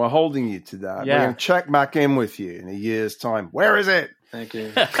film. We're holding you to that. Yeah. We're going to check back in with you in a year's time. Where is it? Thank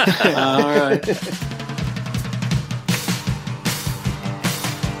you. All right.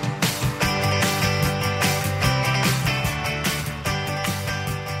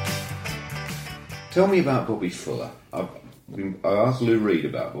 Tell me about Bobby Fuller. I asked Lou Reed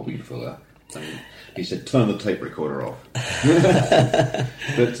about Bobby Fuller, He said, turn the tape recorder off.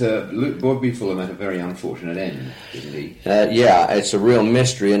 But Bobby Fuller had a very unfortunate end, didn't he? Yeah, it's a real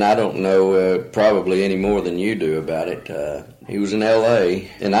mystery, and I don't know probably any more than you do about it. He was in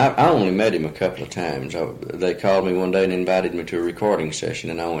L.A., and I only met him a couple of times. They called me one day and invited me to a recording session,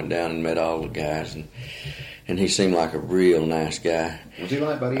 and I went down and met all the guys, and he seemed like a real nice guy. Was he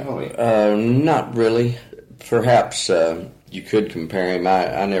like Buddy Holly? Not really. Perhaps you could compare him.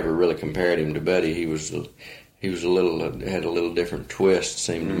 I never really compared him to Buddy. He was a little had a little different twist,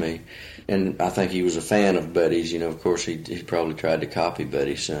 seemed to me. And I think he was a fan of Buddy's. Of course, he probably tried to copy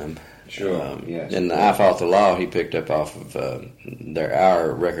Buddy some. Sure. Yes. And I Fought the Law he picked up off of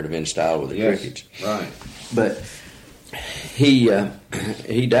our record of In Style with the Crickets. Right. But he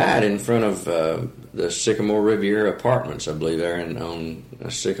died in front of the Sycamore Riviera Apartments, I believe, there on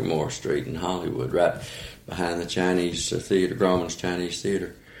Sycamore Street in Hollywood, right behind the Chinese theater, Grauman's Chinese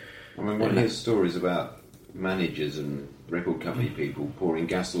Theater. I mean, one hears stories about managers and record company people pouring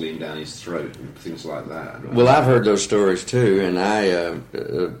gasoline down his throat and things like that. Right? Well, I've heard those stories too, and I,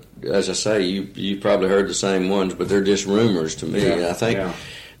 as I say, you probably heard the same ones, but they're just rumors to me. Yeah, I think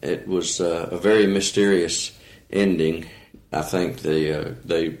it was a very mysterious ending. I think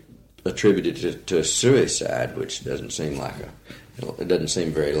they attributed it to suicide, which doesn't seem it doesn't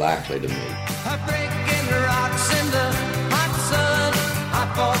seem very likely to me. Breaking rocks in the hot sun. I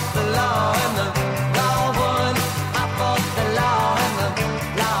fought the law and the law won. I fought the law and the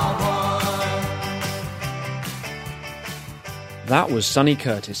law won. That was Sonny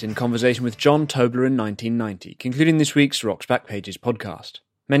Curtis in conversation with John Tobler in 1990, concluding this week's Rock's Back Pages podcast.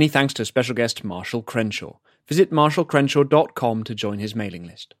 Many thanks to special guest Marshall Crenshaw. Visit marshallcrenshaw.com to join his mailing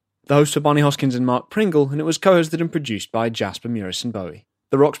list. The hosts were Bonnie Hoskins and Mark Pringle, and it was co-hosted and produced by Jasper Murison Bowie.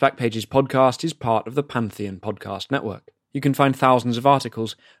 The Rock's Back Pages podcast is part of the Pantheon Podcast Network. You can find thousands of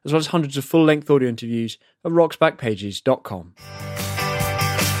articles, as well as hundreds of full-length audio interviews at rocksbackpages.com.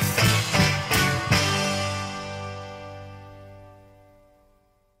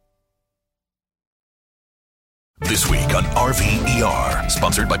 This week on RVER,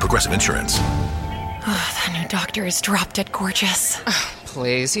 sponsored by Progressive Insurance. That new doctor is drop-dead gorgeous.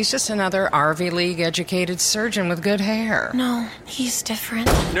 Please, he's just another RV League-educated surgeon with good hair. No, he's different.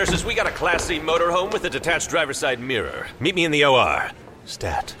 Nurses, we got a Class C motorhome with a detached driver's side mirror. Meet me in the OR.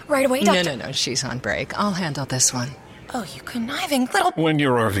 Stat. Right away, doctor. No, she's on break. I'll handle this one. Oh, you conniving little... When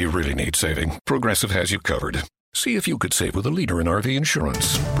your RV really needs saving, Progressive has you covered. See if you could save with a leader in RV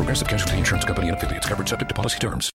insurance. Progressive Casualty Insurance Company and affiliates, covered subject to policy terms.